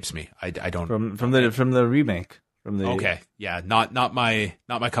reference escapes me. I don't from the remake. Okay, yeah, not my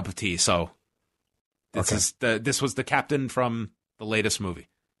cup of tea. So this was the captain from the latest movie.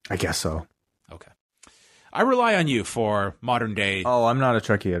 I guess so. Okay, I rely on you for modern day. Oh, I'm not a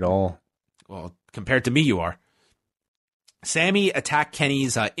Trekkie at all. Well, compared to me, you are. Sammy attacked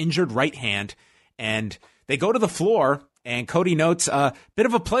Kenny's injured right hand, and they go to the floor. And Cody notes a bit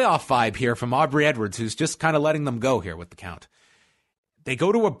of a playoff vibe here from Aubrey Edwards, who's just kind of letting them go here with the count. They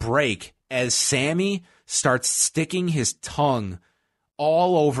go to a break as Sammy starts sticking his tongue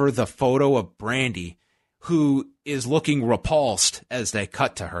all over the photo of Brandi, who is looking repulsed as they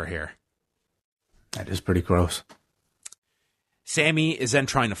cut to her here. That is pretty gross. Sammy is then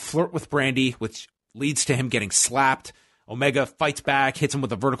trying to flirt with Brandi, which leads to him getting slapped. Omega fights back, hits him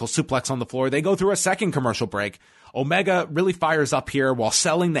with a vertical suplex on the floor. They go through a second commercial break. Omega really fires up here while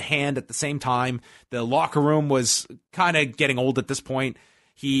selling the hand at the same time. The locker room was kind of getting old at this point.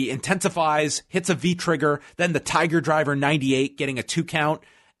 He intensifies, hits a V-trigger, then the Tiger Driver 98 getting a 2 count.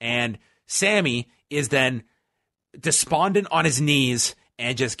 And Sammy is then despondent on his knees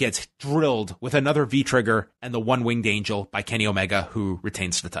and just gets drilled with another V-trigger and the One-Winged Angel by Kenny Omega, who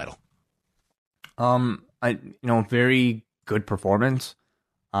retains the title. Very good performance.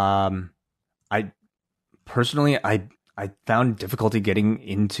 Personally, I found difficulty getting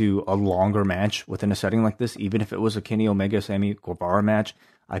into a longer match within a setting like this, even if it was a Kenny Omega Sammy Guevara match.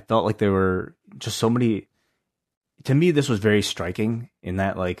 I felt like there were just so many. To me, this was very striking in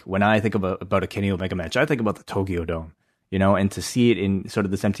that, like, when I think about a Kenny Omega match, I think about the Tokyo Dome, and to see it in sort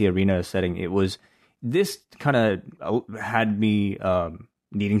of this empty arena setting, this kind of had me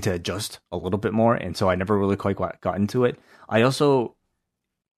needing to adjust a little bit more, and so I never really quite got into it. I also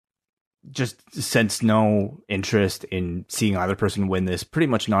just sense no interest in seeing either person win this pretty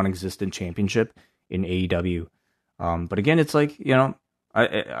much non-existent championship in AEW. But again, it's like,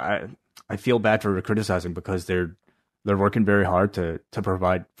 I feel bad for criticizing because they're working very hard to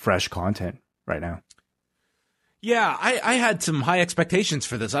provide fresh content right now. Yeah, I had some high expectations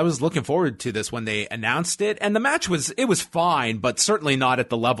for this. I was looking forward to this when they announced it, and the match was fine, but certainly not at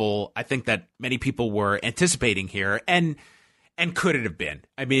the level I think that many people were anticipating here. And could it have been?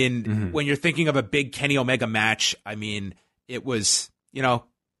 I mean, when you're thinking of a big Kenny Omega match, I mean, it was,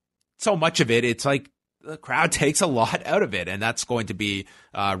 so much of it, it's like the crowd takes a lot out of it, and that's going to be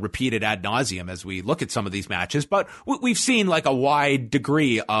repeated ad nauseum as we look at some of these matches. But we've seen like a wide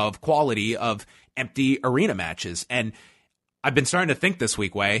degree of quality of empty arena matches. And I've been starting to think this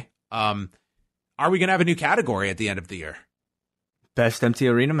week, Wai, are we going to have a new category at the end of the year? Best empty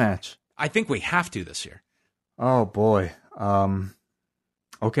arena match. I think we have to this year. Oh, boy.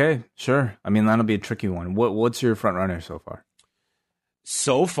 Okay, sure. I mean, that'll be a tricky one. What's your front runner so far?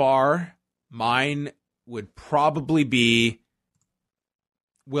 So far, mine would probably be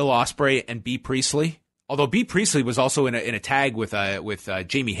Will Ospreay and B. Priestley. Although B. Priestley was also in a tag with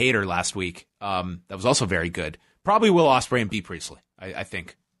Jamie Hayter last week. That was also very good. Probably Will Ospreay and B. Priestley, I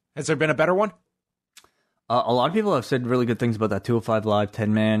think. Has there been a better one? A lot of people have said really good things about that 205 Live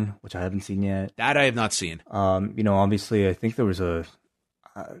 10-man, which I haven't seen yet. That I have not seen. Obviously, I think there was a,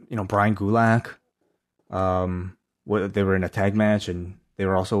 Brian Gulak. They were in a tag match, and they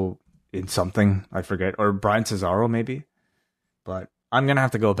were also in something, I forget. Or Brian Cesaro, maybe. But I'm going to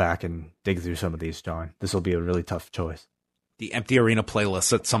have to go back and dig through some of these, John. This will be a really tough choice. The empty arena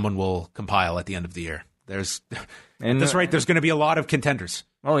playlist that someone will compile at the end of the year. There's going to be a lot of contenders.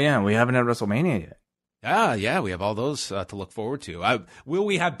 Oh, yeah. We haven't had WrestleMania yet. Yeah, we have all those to look forward to. Will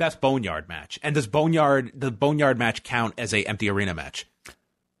we have best Boneyard match? And does the Boneyard match count as a empty arena match?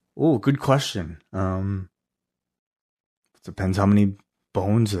 Oh, good question. Depends how many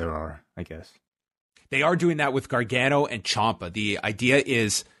bones there are, I guess. They are doing that with Gargano and Ciampa. The idea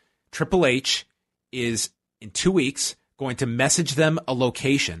is Triple H is in 2 weeks going to message them a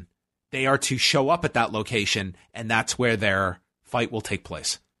location. They are to show up at that location, and that's where their fight will take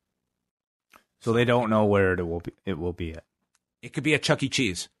place. So they don't know where it will be at. It could be at Chuck E.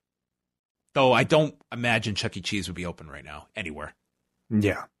 Cheese. Though I don't imagine Chuck E. Cheese would be open right now, anywhere.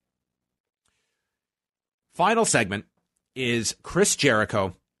 Yeah. Final segment is Chris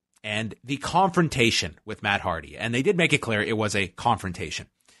Jericho and the confrontation with Matt Hardy. And they did make it clear it was a confrontation.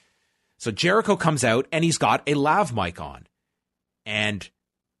 So Jericho comes out and he's got a lav mic on. And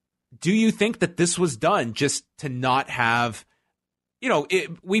do you think that this was done just to not have,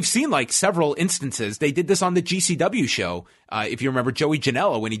 we've seen like several instances. They did this on the GCW show. If you remember Joey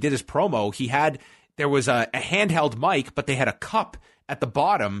Janela, when he did his promo, there was a handheld mic, but they had a cup at the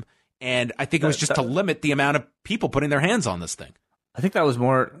bottom. And I think it was just to limit the amount of people putting their hands on this thing. I think that was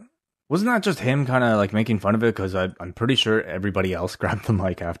more, wasn't that just him kind of like making fun of it? Because I'm pretty sure everybody else grabbed the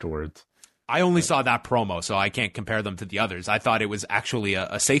mic afterwards. I only saw that promo, so I can't compare them to the others. I thought it was actually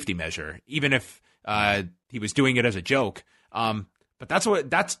a safety measure, even if he was doing it as a joke. But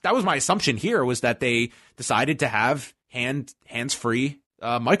that was my assumption here, was that they decided to have hands-free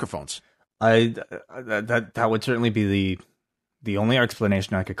microphones. That would certainly be the only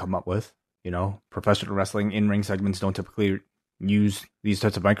explanation I could come up with. Professional wrestling in-ring segments don't typically use these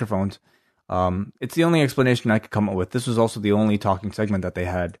types of microphones. It's the only explanation I could come up with. This was also the only talking segment that they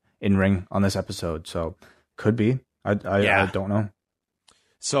had in ring on this episode, so could be. I don't know.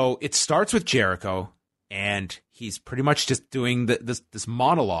 So it starts with Jericho, and he's pretty much just doing this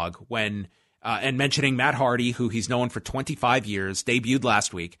monologue when and mentioning Matt Hardy, who he's known for 25 years, debuted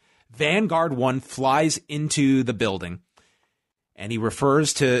last week. Vanguard 1 flies into the building, and he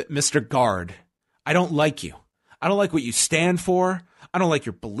refers to Mr. Guard. I don't like you. I don't like what you stand for. I don't like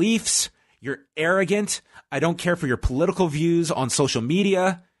your beliefs. You're arrogant. I don't care for your political views on social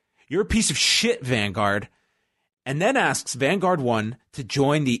media. You're a piece of shit, Vanguard. And then asks Vanguard 1 to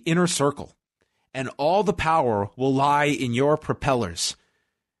join the inner circle. And all the power will lie in your propellers.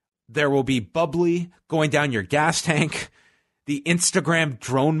 There will be bubbly going down your gas tank. The Instagram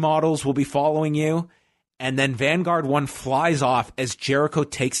drone models will be following you. And then Vanguard 1 flies off as Jericho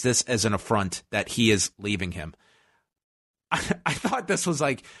takes this as an affront that he is leaving him. I thought this was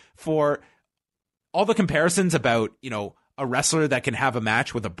like, for all the comparisons about, a wrestler that can have a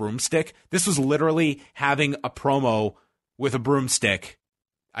match with a broomstick, this was literally having a promo with a broomstick,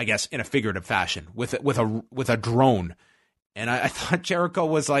 I guess, in a figurative fashion, with a drone. And I thought Jericho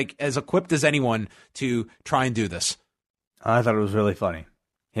was like as equipped as anyone to try and do this. I thought it was really funny.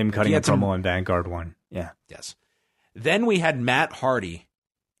 Him cutting a promo in Vanguard 1. Yeah. Yes. Then we had Matt Hardy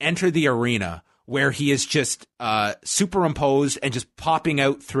enter the arena, where he is just superimposed and just popping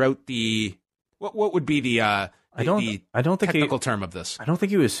out throughout the what would be the I don't think technical term of this. I don't think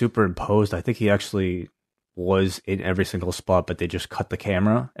he was superimposed. I think he actually was in every single spot, but they just cut the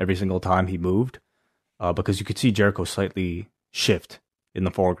camera every single time he moved, because you could see Jericho slightly shift in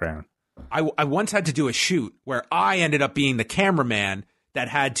the foreground. I once had to do a shoot where I ended up being the cameraman that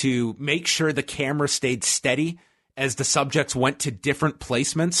had to make sure the camera stayed steady as the subjects went to different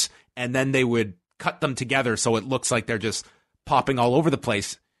placements, and then they would cut them together so it looks like they're just popping all over the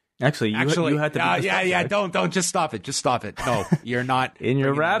place. Actually, you had to. Yeah. Don't just stop it. Just stop it. No, you're not in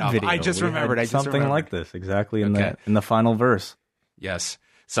your rap video. I just remembered. Something like this exactly in the final verse. Yes.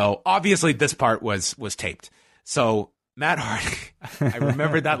 So obviously this part was taped. So Matt Hardy, I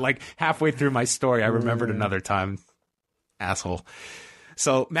remembered that like halfway through my story. I remembered another time. Asshole.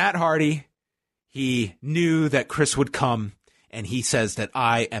 So Matt Hardy, he knew that Chris would come, and he says that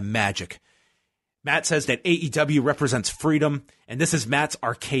I am magic. Matt says that AEW represents freedom, and this is Matt's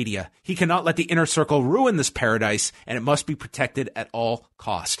Arcadia. He cannot let the inner circle ruin this paradise, and it must be protected at all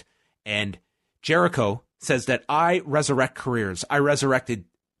cost. And Jericho says that I resurrect careers. I resurrected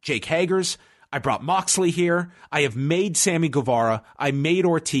Jake Hager's. I brought Moxley here. I have made Sammy Guevara. I made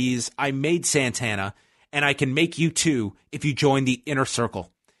Ortiz. I made Santana. And I can make you too if you join the inner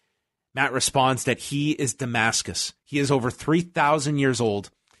circle. Matt responds that he is Damascus. He is over 3,000 years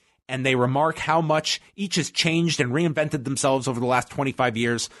old. And they remark how much each has changed and reinvented themselves over the last 25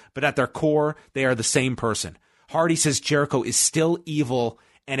 years, but at their core, they are the same person. Hardy says Jericho is still evil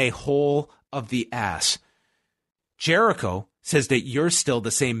and a hole of the ass. Jericho says that you're still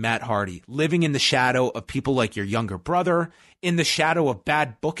the same Matt Hardy, living in the shadow of people like your younger brother, in the shadow of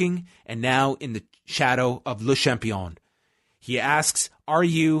bad booking, and now in the shadow of Le Champion. He asks, are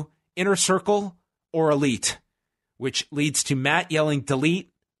you inner circle or elite? Which leads to Matt yelling delete,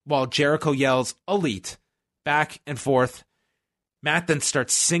 while Jericho yells elite, back and forth. Matt then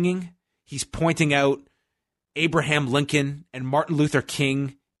starts singing. He's pointing out Abraham Lincoln and Martin Luther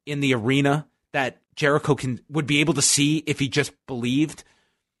King in the arena that Jericho would be able to see if he just believed.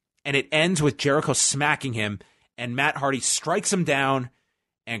 And it ends with Jericho smacking him, and Matt Hardy strikes him down,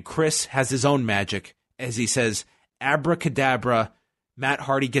 and Chris has his own magic as he says, abracadabra. Matt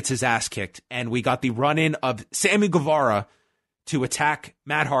Hardy gets his ass kicked, and we got the run-in of Sammy Guevara to attack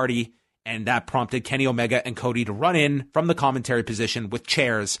Matt Hardy, and that prompted Kenny Omega and Cody to run in from the commentary position with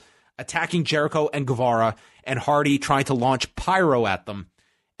chairs attacking Jericho and Guevara, and Hardy trying to launch pyro at them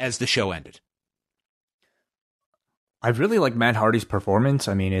as the show ended. I really like Matt Hardy's performance.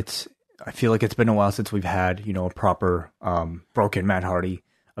 I mean, I feel like it's been a while since we've had, a proper broken Matt Hardy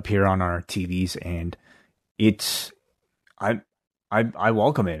appear on our TVs, and I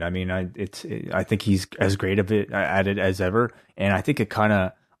welcome it. I mean, I think he's as great at it as ever, and I think it kind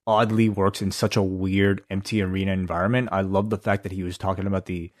of oddly works in such a weird empty arena environment. I love the fact that he was talking about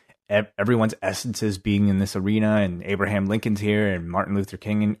everyone's essences being in this arena, and Abraham Lincoln's here and Martin Luther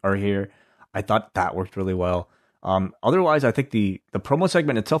King are here. I thought that worked really well. Otherwise, I think the promo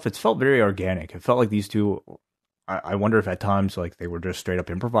segment itself, it felt very organic. It felt like these two, I wonder if at times like they were just straight up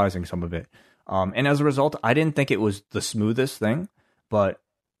improvising some of it. And as a result, I didn't think it was the smoothest thing, but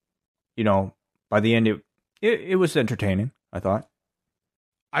by the end, it was entertaining, I thought.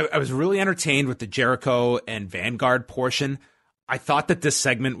 I was really entertained with the Jericho and Vanguard portion. I thought that this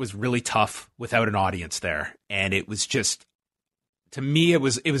segment was really tough without an audience there. And it was just, to me, it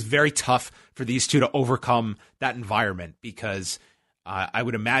was very tough for these two to overcome that environment, because I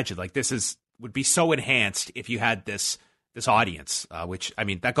would imagine like would be so enhanced if you had this audience, which, I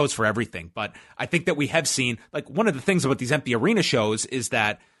mean, that goes for everything. But I think that we have seen, like, one of the things about these empty arena shows is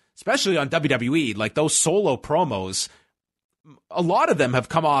that, especially on WWE, like those solo promos, a lot of them have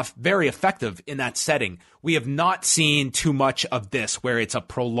come off very effective in that setting. We have not seen too much of this where it's a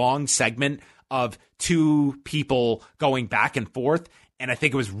prolonged segment of two people going back and forth. And I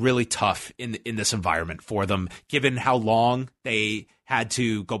think it was really tough in this environment for them, given how long they had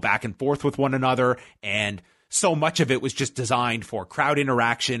to go back and forth with one another. And so much of it was just designed for crowd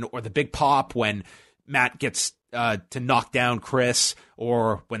interaction, or the big pop when Matt gets to knock down Chris,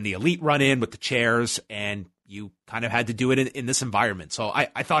 or when the Elite run in with the chairs, and you kind of had to do it in this environment. So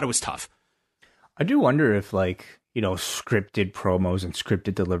I thought it was tough. I do wonder if, like, scripted promos and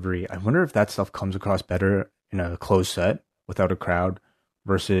scripted delivery, I wonder if that stuff comes across better in a closed set without a crowd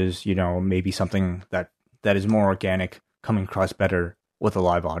versus, maybe something that is more organic coming across better with a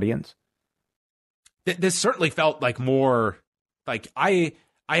live audience. This certainly felt like more like I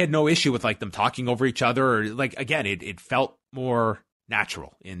had no issue with like them talking over each other, or like, again, it felt more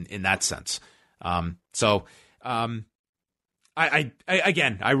natural in that sense. I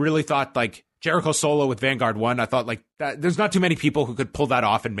really thought like Jericho solo with Vanguard won. I thought like that there's not too many people who could pull that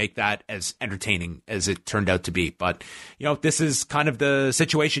off and make that as entertaining as it turned out to be. But, this is kind of the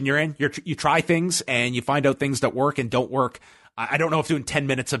situation you're in. You try things and you find out things that work and don't work. I don't know if doing 10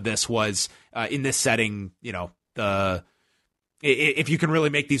 minutes of this was in this setting, if you can really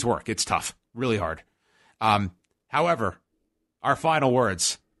make these work. It's tough, really hard. However, our final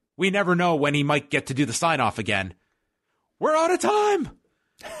words. We never know when he might get to do the sign-off again. We're out of time.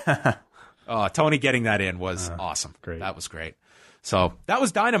 Tony getting that in was awesome. Great. That was great. So that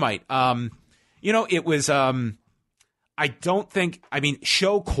was Dynamite. It was,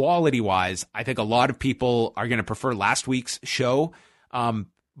 show quality-wise, I think a lot of people are going to prefer last week's show.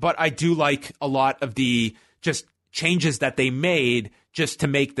 But I do like a lot of the just changes that they made just to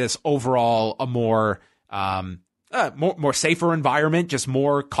make this overall a more safer environment, just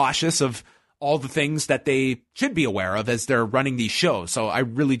more cautious of all the things that they should be aware of as they're running these shows. So I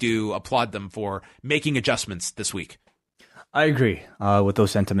really do applaud them for making adjustments this week. I agree with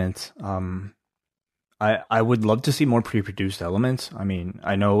those sentiments. I would love to see more pre-produced elements. I mean,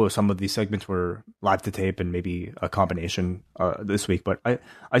 I know some of these segments were live to tape and maybe a combination this week, but I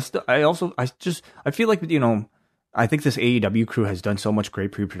feel like, I think this AEW crew has done so much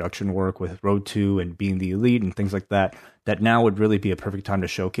great pre-production work with Road 2 and Being the Elite and things like that, that now would really be a perfect time to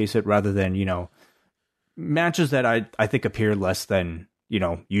showcase it, rather than, matches that I think appear less than,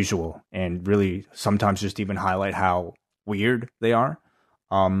 usual, and really sometimes just even highlight how weird they are.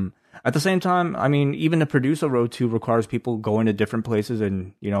 At the same time, I mean, even to produce a Road 2 requires people going to different places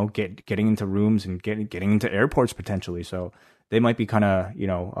and, getting into rooms and getting into airports potentially. So they might be kind of,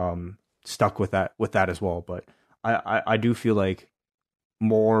 stuck with that as well. But I do feel like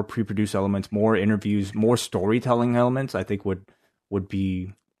more pre-produced elements, more interviews, more storytelling elements, I think would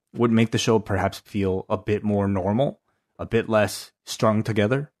make the show perhaps feel a bit more normal, a bit less strung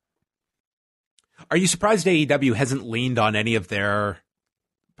together. Are you surprised AEW hasn't leaned on any of their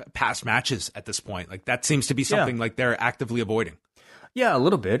past matches at this point? Like, that seems to be something like they're actively avoiding. Yeah, a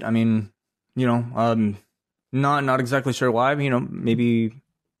little bit. I mean, not exactly sure why.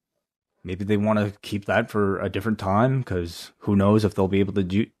 Maybe they want to keep that for a different time, because who knows if they'll be able to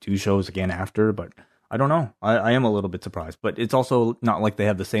do shows again after. But I don't know. I am a little bit surprised. But it's also not like they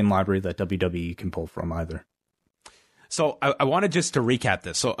have the same library that WWE can pull from either. So I wanted just to recap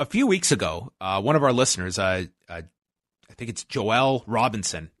this. So a few weeks ago, one of our listeners, I I think it's Joel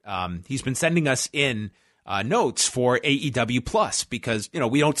Robinson. He's been sending us in notes for AEW Plus because,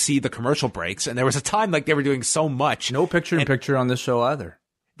 we don't see the commercial breaks. And there was a time like they were doing so much. No picture-in-picture on this show either.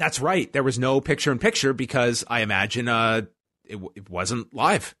 That's right. There was no picture-in-picture because I imagine it wasn't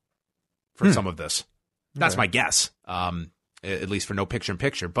live for some of this. That's my guess, at least for no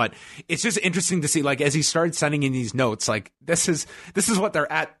picture-in-picture. But it's just interesting to see, like, as he started sending in these notes, like, this is what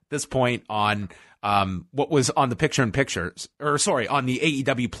they're at this point on what was on the picture-in-picture, on the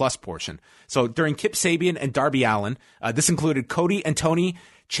AEW Plus portion. So during Kip Sabian and Darby Allin, this included Cody and Tony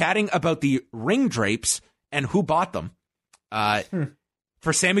chatting about the ring drapes and who bought them.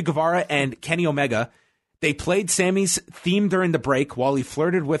 For Sammy Guevara and Kenny Omega, they played Sammy's theme during the break while he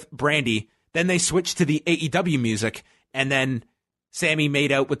flirted with Brandy. Then they switched to the AEW music, and then Sammy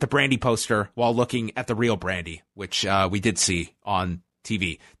made out with the Brandy poster while looking at the real Brandy, which we did see on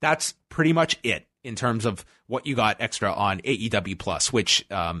TV. That's pretty much it in terms of what you got extra on AEW Plus, which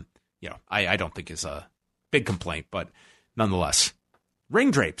I don't think is a big complaint, but nonetheless,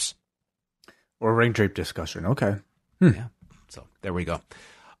 ring drapes or ring drape discussion. Okay, yeah. So there we go.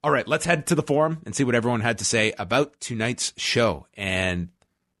 All right, let's head to the forum and see what everyone had to say about tonight's show. And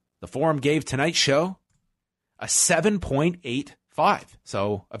the forum gave tonight's show a 7.85.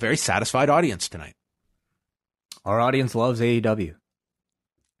 So a very satisfied audience tonight. Our audience loves AEW.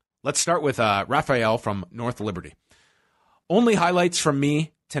 Let's start with Raphael from North Liberty. Only highlights from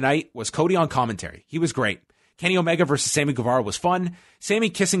me tonight was Cody on commentary. He was great. Kenny Omega versus Sammy Guevara was fun. Sammy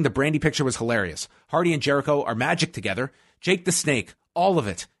kissing the Brandy picture was hilarious. Hardy and Jericho are magic together. Jake the Snake, all of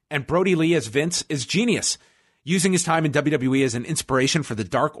it. And Brodie Lee as Vince is genius. Using his time in WWE as an inspiration for the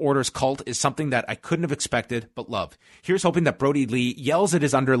Dark Order's cult is something that I couldn't have expected but love. Here's hoping that Brodie Lee yells at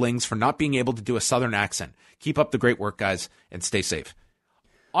his underlings for not being able to do a Southern accent. Keep up the great work, guys, and stay safe.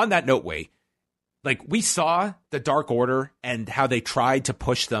 On that note, Wai, like, we saw the Dark Order and how they tried to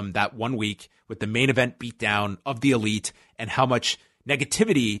push them that 1 week with the main event beatdown of the Elite and how much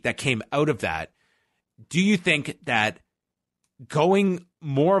negativity that came out of that. Do you think that going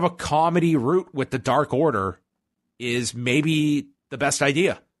more of a comedy route with the Dark Order is maybe the best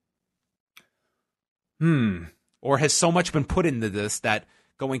idea? Or has so much been put into this that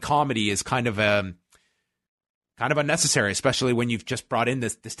going comedy is kind of unnecessary, especially when you've just brought in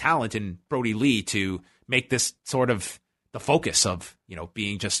this talent in Brodie Lee to make this sort of the focus of,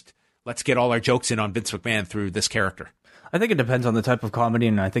 being just, let's get all our jokes in on Vince McMahon through this character? I think it depends on the type of comedy,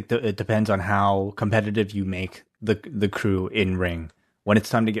 and I think that it depends on how competitive you make the crew in ring. When it's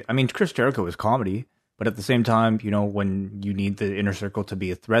time to get, Chris Jericho is comedy, but at the same time, when you need the Inner Circle to be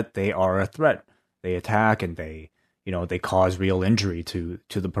a threat, they are a threat. They attack and they cause real injury to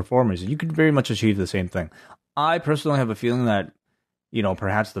the performers. You could very much achieve the same thing. I personally have a feeling that,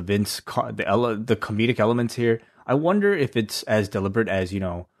 perhaps the the comedic elements here, I wonder if it's as deliberate as,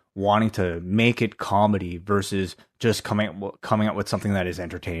 wanting to make it comedy versus just coming up with something that is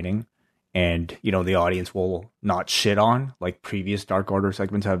entertaining and, the audience will not shit on, like previous Dark Order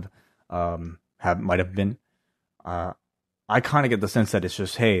segments might have been. I kind of get the sense that it's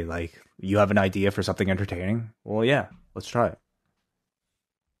just, hey, like, you have an idea for something entertaining? Well, yeah, let's try it.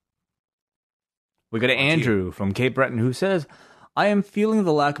 We go to Andrew from Cape Breton, who says, I am feeling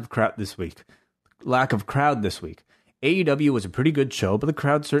the lack of crowd this week. AEW was a pretty good show, but the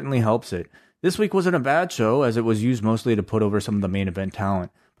crowd certainly helps it. This week wasn't a bad show, as it was used mostly to put over some of the main event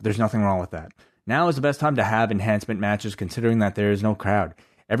talent, but there's nothing wrong with that. Now is the best time to have enhancement matches, considering that there is no crowd.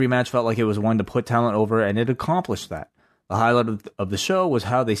 Every match felt like it was one to put talent over, and it accomplished that. The highlight of the show was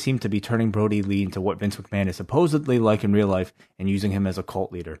how they seemed to be turning Brodie Lee into what Vince McMahon is supposedly like in real life, and using him as a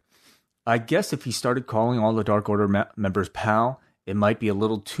cult leader. I guess if he started calling all the Dark Order members pal, it might be a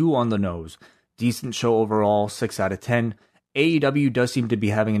little too on the nose. Decent show overall, 6 out of 10. AEW does seem to be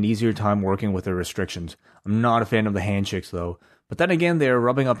having an easier time working with their restrictions. I'm not a fan of the handshakes, though. But then again, they're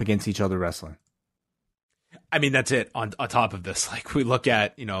rubbing up against each other wrestling. That's it. On top of this, like, we look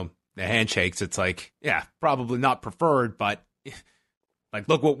at, the handshakes, it's like, yeah, probably not preferred, but like,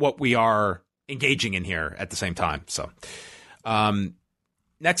 look what we are engaging in here at the same time. So,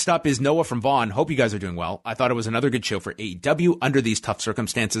 next up is Noah from Vaughn. Hope you guys are doing well. I thought it was another good show for AEW under these tough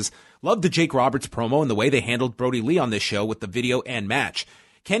circumstances. Loved the Jake Roberts promo and the way they handled Brodie Lee on this show with the video and match.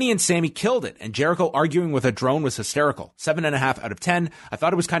 Kenny and Sammy killed it, and Jericho arguing with a drone was hysterical. 7.5 out of 10. I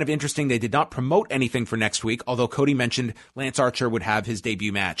thought it was kind of interesting they did not promote anything for next week, although Cody mentioned Lance Archer would have his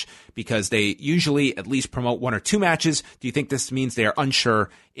debut match, because they usually at least promote 1 or 2 matches. Do you think this means they are unsure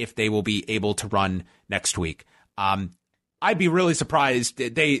if they will be able to run next week? I'd be really surprised.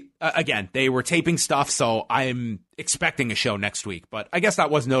 They were taping stuff, so I'm expecting a show next week. But I guess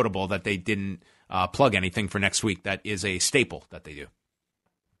that was notable that they didn't plug anything for next week. That is a staple that they do.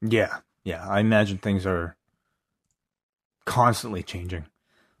 Yeah. I imagine things are constantly changing.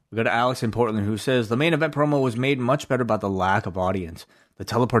 We got Alex in Portland who says, the main event promo was made much better by the lack of audience. The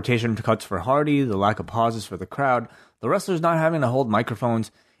teleportation cuts for Hardy, the lack of pauses for the crowd, the wrestlers not having to hold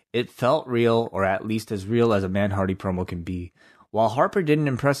microphones. It felt real, or at least as real as a Matt Hardy promo can be. While Harper didn't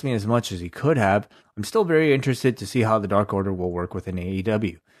impress me as much as he could have, I'm still very interested to see how the Dark Order will work within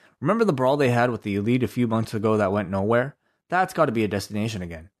AEW. Remember the brawl they had with the Elite a few months ago that went nowhere? That's got to be a destination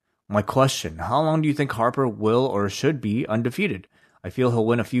again. My question, how long do you think Harper will or should be undefeated? I feel he'll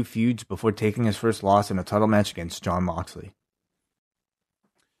win a few feuds before taking his first loss in a title match against Jon Moxley.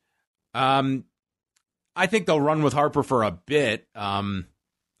 I think they'll run with Harper for a bit, and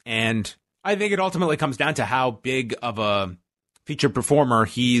I think it ultimately comes down to how big of a featured performer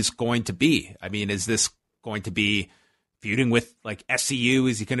he's going to be. I mean, is this going to be feuding with like SCU?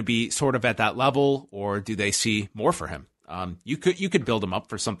 Is he going to be sort of at that level, or do they see more for him? You could build him up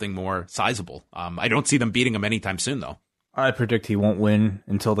for something more sizable. I don't see them beating him anytime soon, though. I predict he won't win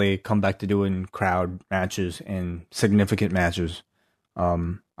until they come back to doing crowd matches and significant matches.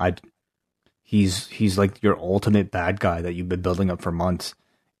 He's like your ultimate bad guy that you've been building up for months.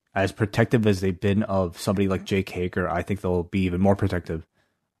 As protective as they've been of somebody like Jake Hager, I think they'll be even more protective.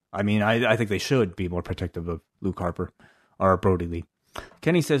 I mean, I think they should be more protective of Luke Harper or Brodie Lee.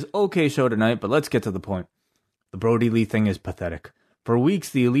 Kenny says, okay show tonight, but let's get to the point. The Brodie Lee thing is pathetic. For weeks,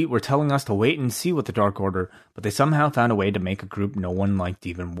 the Elite were telling us to wait and see with the Dark Order, but they somehow found a way to make a group no one liked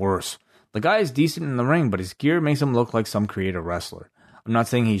even worse. The guy is decent in the ring, but his gear makes him look like some creative wrestler. I'm not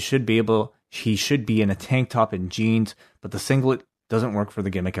saying he should be in a tank top and jeans, but the singlet doesn't work for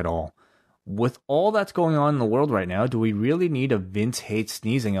the gimmick at all. With all that's going on in the world right now, do we really need a Vince hates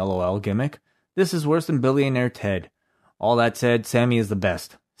sneezing LOL gimmick? This is worse than Billionaire Ted. All that said, Sammy is the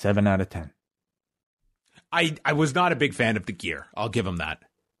best. 7 out of 10. I was not a big fan of the gear. I'll give him that.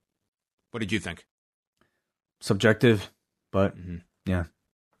 What did you think? Subjective, but yeah.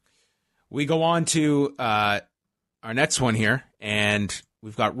 We go on to our next one here, and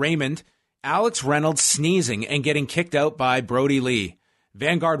we've got Raymond. Alex Reynolds sneezing and getting kicked out by Brodie Lee.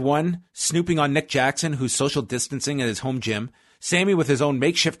 Vanguard 1 snooping on Nick Jackson, who's social distancing at his home gym. Sammy with his own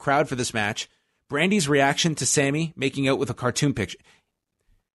makeshift crowd for this match. Brandy's reaction to Sammy making out with a cartoon picture.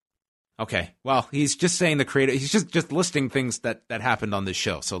 Okay, well, he's just saying the creative. He's just listing things that happened on this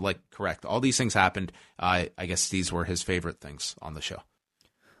show. So, like, correct. All these things happened. I guess these were his favorite things on the show.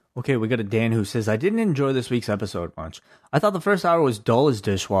 Okay, we got a Dan who says, I didn't enjoy this week's episode much. I thought the first hour was dull as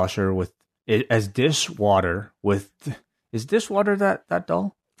dishwater is dishwater that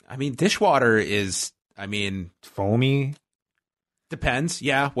dull? I mean, dishwater is, foamy. Depends.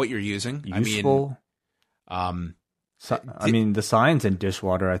 Yeah, what you're using. Useful. The science in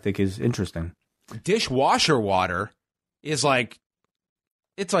dishwater, I think, is interesting. Dishwasher water is like,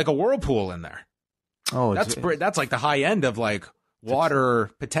 it's like a whirlpool in there. Oh, that's like the high end of like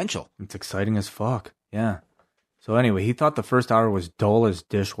water potential. It's exciting as fuck. Yeah. So anyway, he thought the first hour was dull as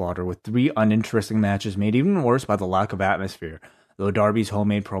dishwater with 3 uninteresting matches made even worse by the lack of atmosphere, though Darby's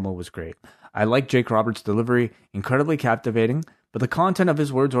homemade promo was great. I like Jake Roberts' delivery, incredibly captivating, but the content of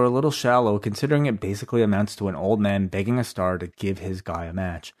his words are a little shallow considering it basically amounts to an old man begging a star to give his guy a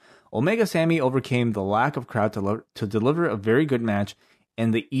match. Omega Sammy overcame the lack of crowd to deliver a very good match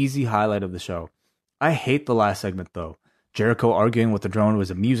and the easy highlight of the show. I hate the last segment though. Jericho arguing with the drone was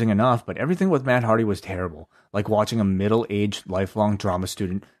amusing enough, but everything with Matt Hardy was terrible, like watching a middle-aged, lifelong drama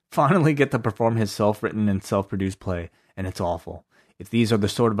student finally get to perform his self-written and self-produced play, and it's awful. If these are the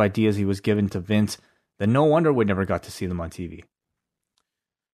sort of ideas he was given to Vince, then no wonder we never got to see them on TV.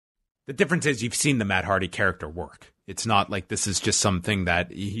 The difference is you've seen the Matt Hardy character work. It's not like this is just something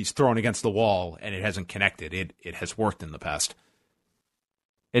that he's thrown against the wall and it hasn't connected. It has worked in the past.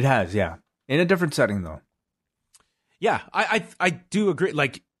 It has, yeah. In a different setting, though. Yeah, I do agree.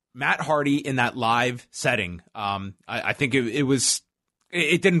 Like, Matt Hardy in that live setting, I think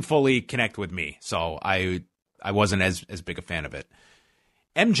it didn't fully connect with me. So I wasn't as big a fan of it.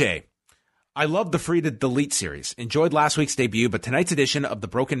 MJ. I love the Free to Delete series. Enjoyed last week's debut, but tonight's edition of the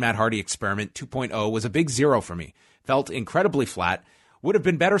Broken Matt Hardy Experiment 2.0 was a big 0 for me. Felt incredibly flat. Would have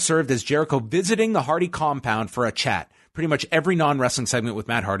been better served as Jericho visiting the Hardy compound for a chat. Pretty much every non-wrestling segment with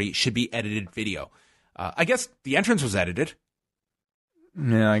Matt Hardy should be edited video. I guess the entrance was edited.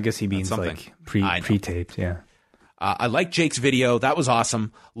 Yeah, I guess he means like pre-taped, yeah. I like Jake's video. That was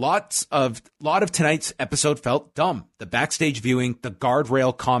awesome. Lot of tonight's episode felt dumb. The backstage viewing, the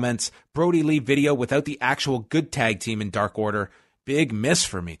guardrail comments, Brodie Lee video without the actual good tag team in Dark Order. Big miss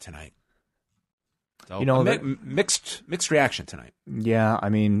for me tonight. So, you know, mixed reaction tonight. Yeah, I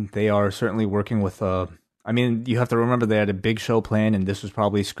mean, they are certainly working with I mean, you have to remember they had a big show planned, and this was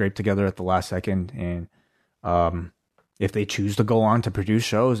probably scraped together at the last second. And if they choose to go on to produce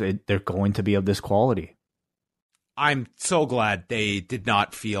shows, they're going to be of this quality. I'm so glad they did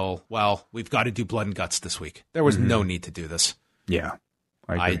not feel, well, we've got to do blood and guts this week. There was no need to do this. Yeah,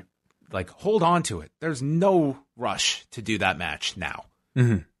 I agree. Hold on to it. There's no rush to do that match now.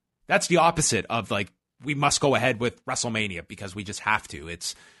 Mm-hmm. That's the opposite of we must go ahead with WrestleMania because we just have to.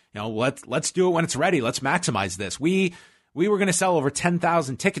 It's, let's do it when it's ready. Let's maximize this. We were going to sell over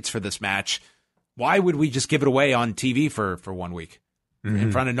 10,000 tickets for this match. Why would we just give it away on TV for 1 week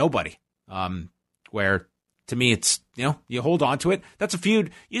in front of nobody? Where to me, it's, you hold on to it. That's a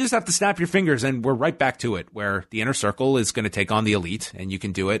feud. You just have to snap your fingers and we're right back to it where the Inner Circle is going to take on the Elite and you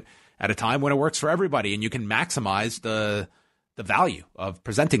can do it at a time when it works for everybody and you can maximize the value of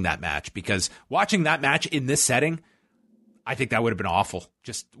presenting that match, because watching that match in this setting, I think that would have been awful.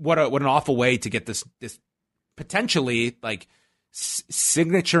 Just what an awful way to get this potentially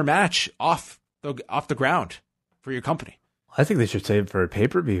signature match off the ground for your company. I think they should save it for a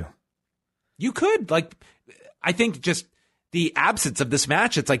pay-per-view. You could, I think just the absence of this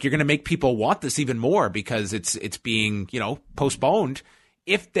match, it's you're going to make people want this even more because it's being, postponed.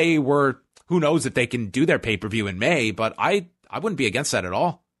 If they were, who knows if they can do their pay-per-view in May, but I wouldn't be against that at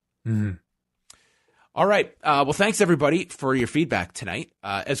all. Mm-hmm. All right. Well, thanks everybody for your feedback tonight.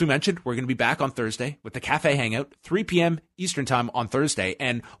 As we mentioned, we're going to be back on Thursday with the Cafe Hangout, 3 p.m. Eastern time on Thursday.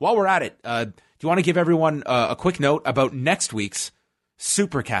 And while we're at it, do you want to give everyone a quick note about next week's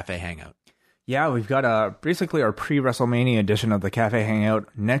Super Cafe Hangout? Yeah, we've got basically our pre-WrestleMania edition of the Cafe Hangout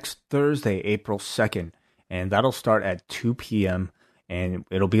next Thursday, April 2nd. And that'll start at 2 p.m. And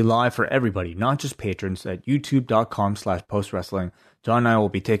it'll be live for everybody, not just patrons, at youtube.com/postwrestling. John and I will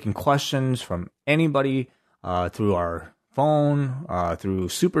be taking questions from anybody through our phone, through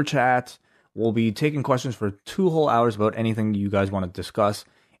Super Chat. We'll be taking questions for 2 whole hours about anything you guys want to discuss.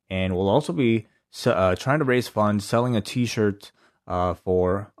 And we'll also be trying to raise funds, selling a t-shirt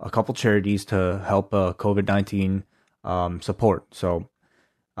for a couple charities to help COVID-19 support. So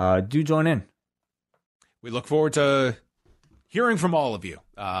do join in. We look forward to hearing from all of you,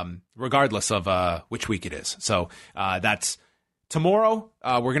 regardless of which week it is. So that's tomorrow.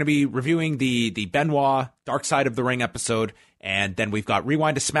 We're going to be reviewing the Benoit Dark Side of the Ring episode. And then we've got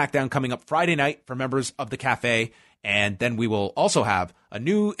Rewind to SmackDown coming up Friday night for members of the Cafe. And then we will also have a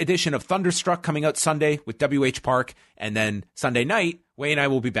new edition of Thunderstruck coming out Sunday with WH Park. And then Sunday night, Wai and I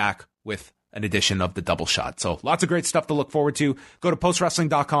will be back with an edition of the Double Shot. So lots of great stuff to look forward to. Go to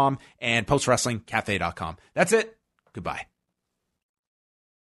postwrestling.com and postwrestlingcafe.com. That's it. Goodbye.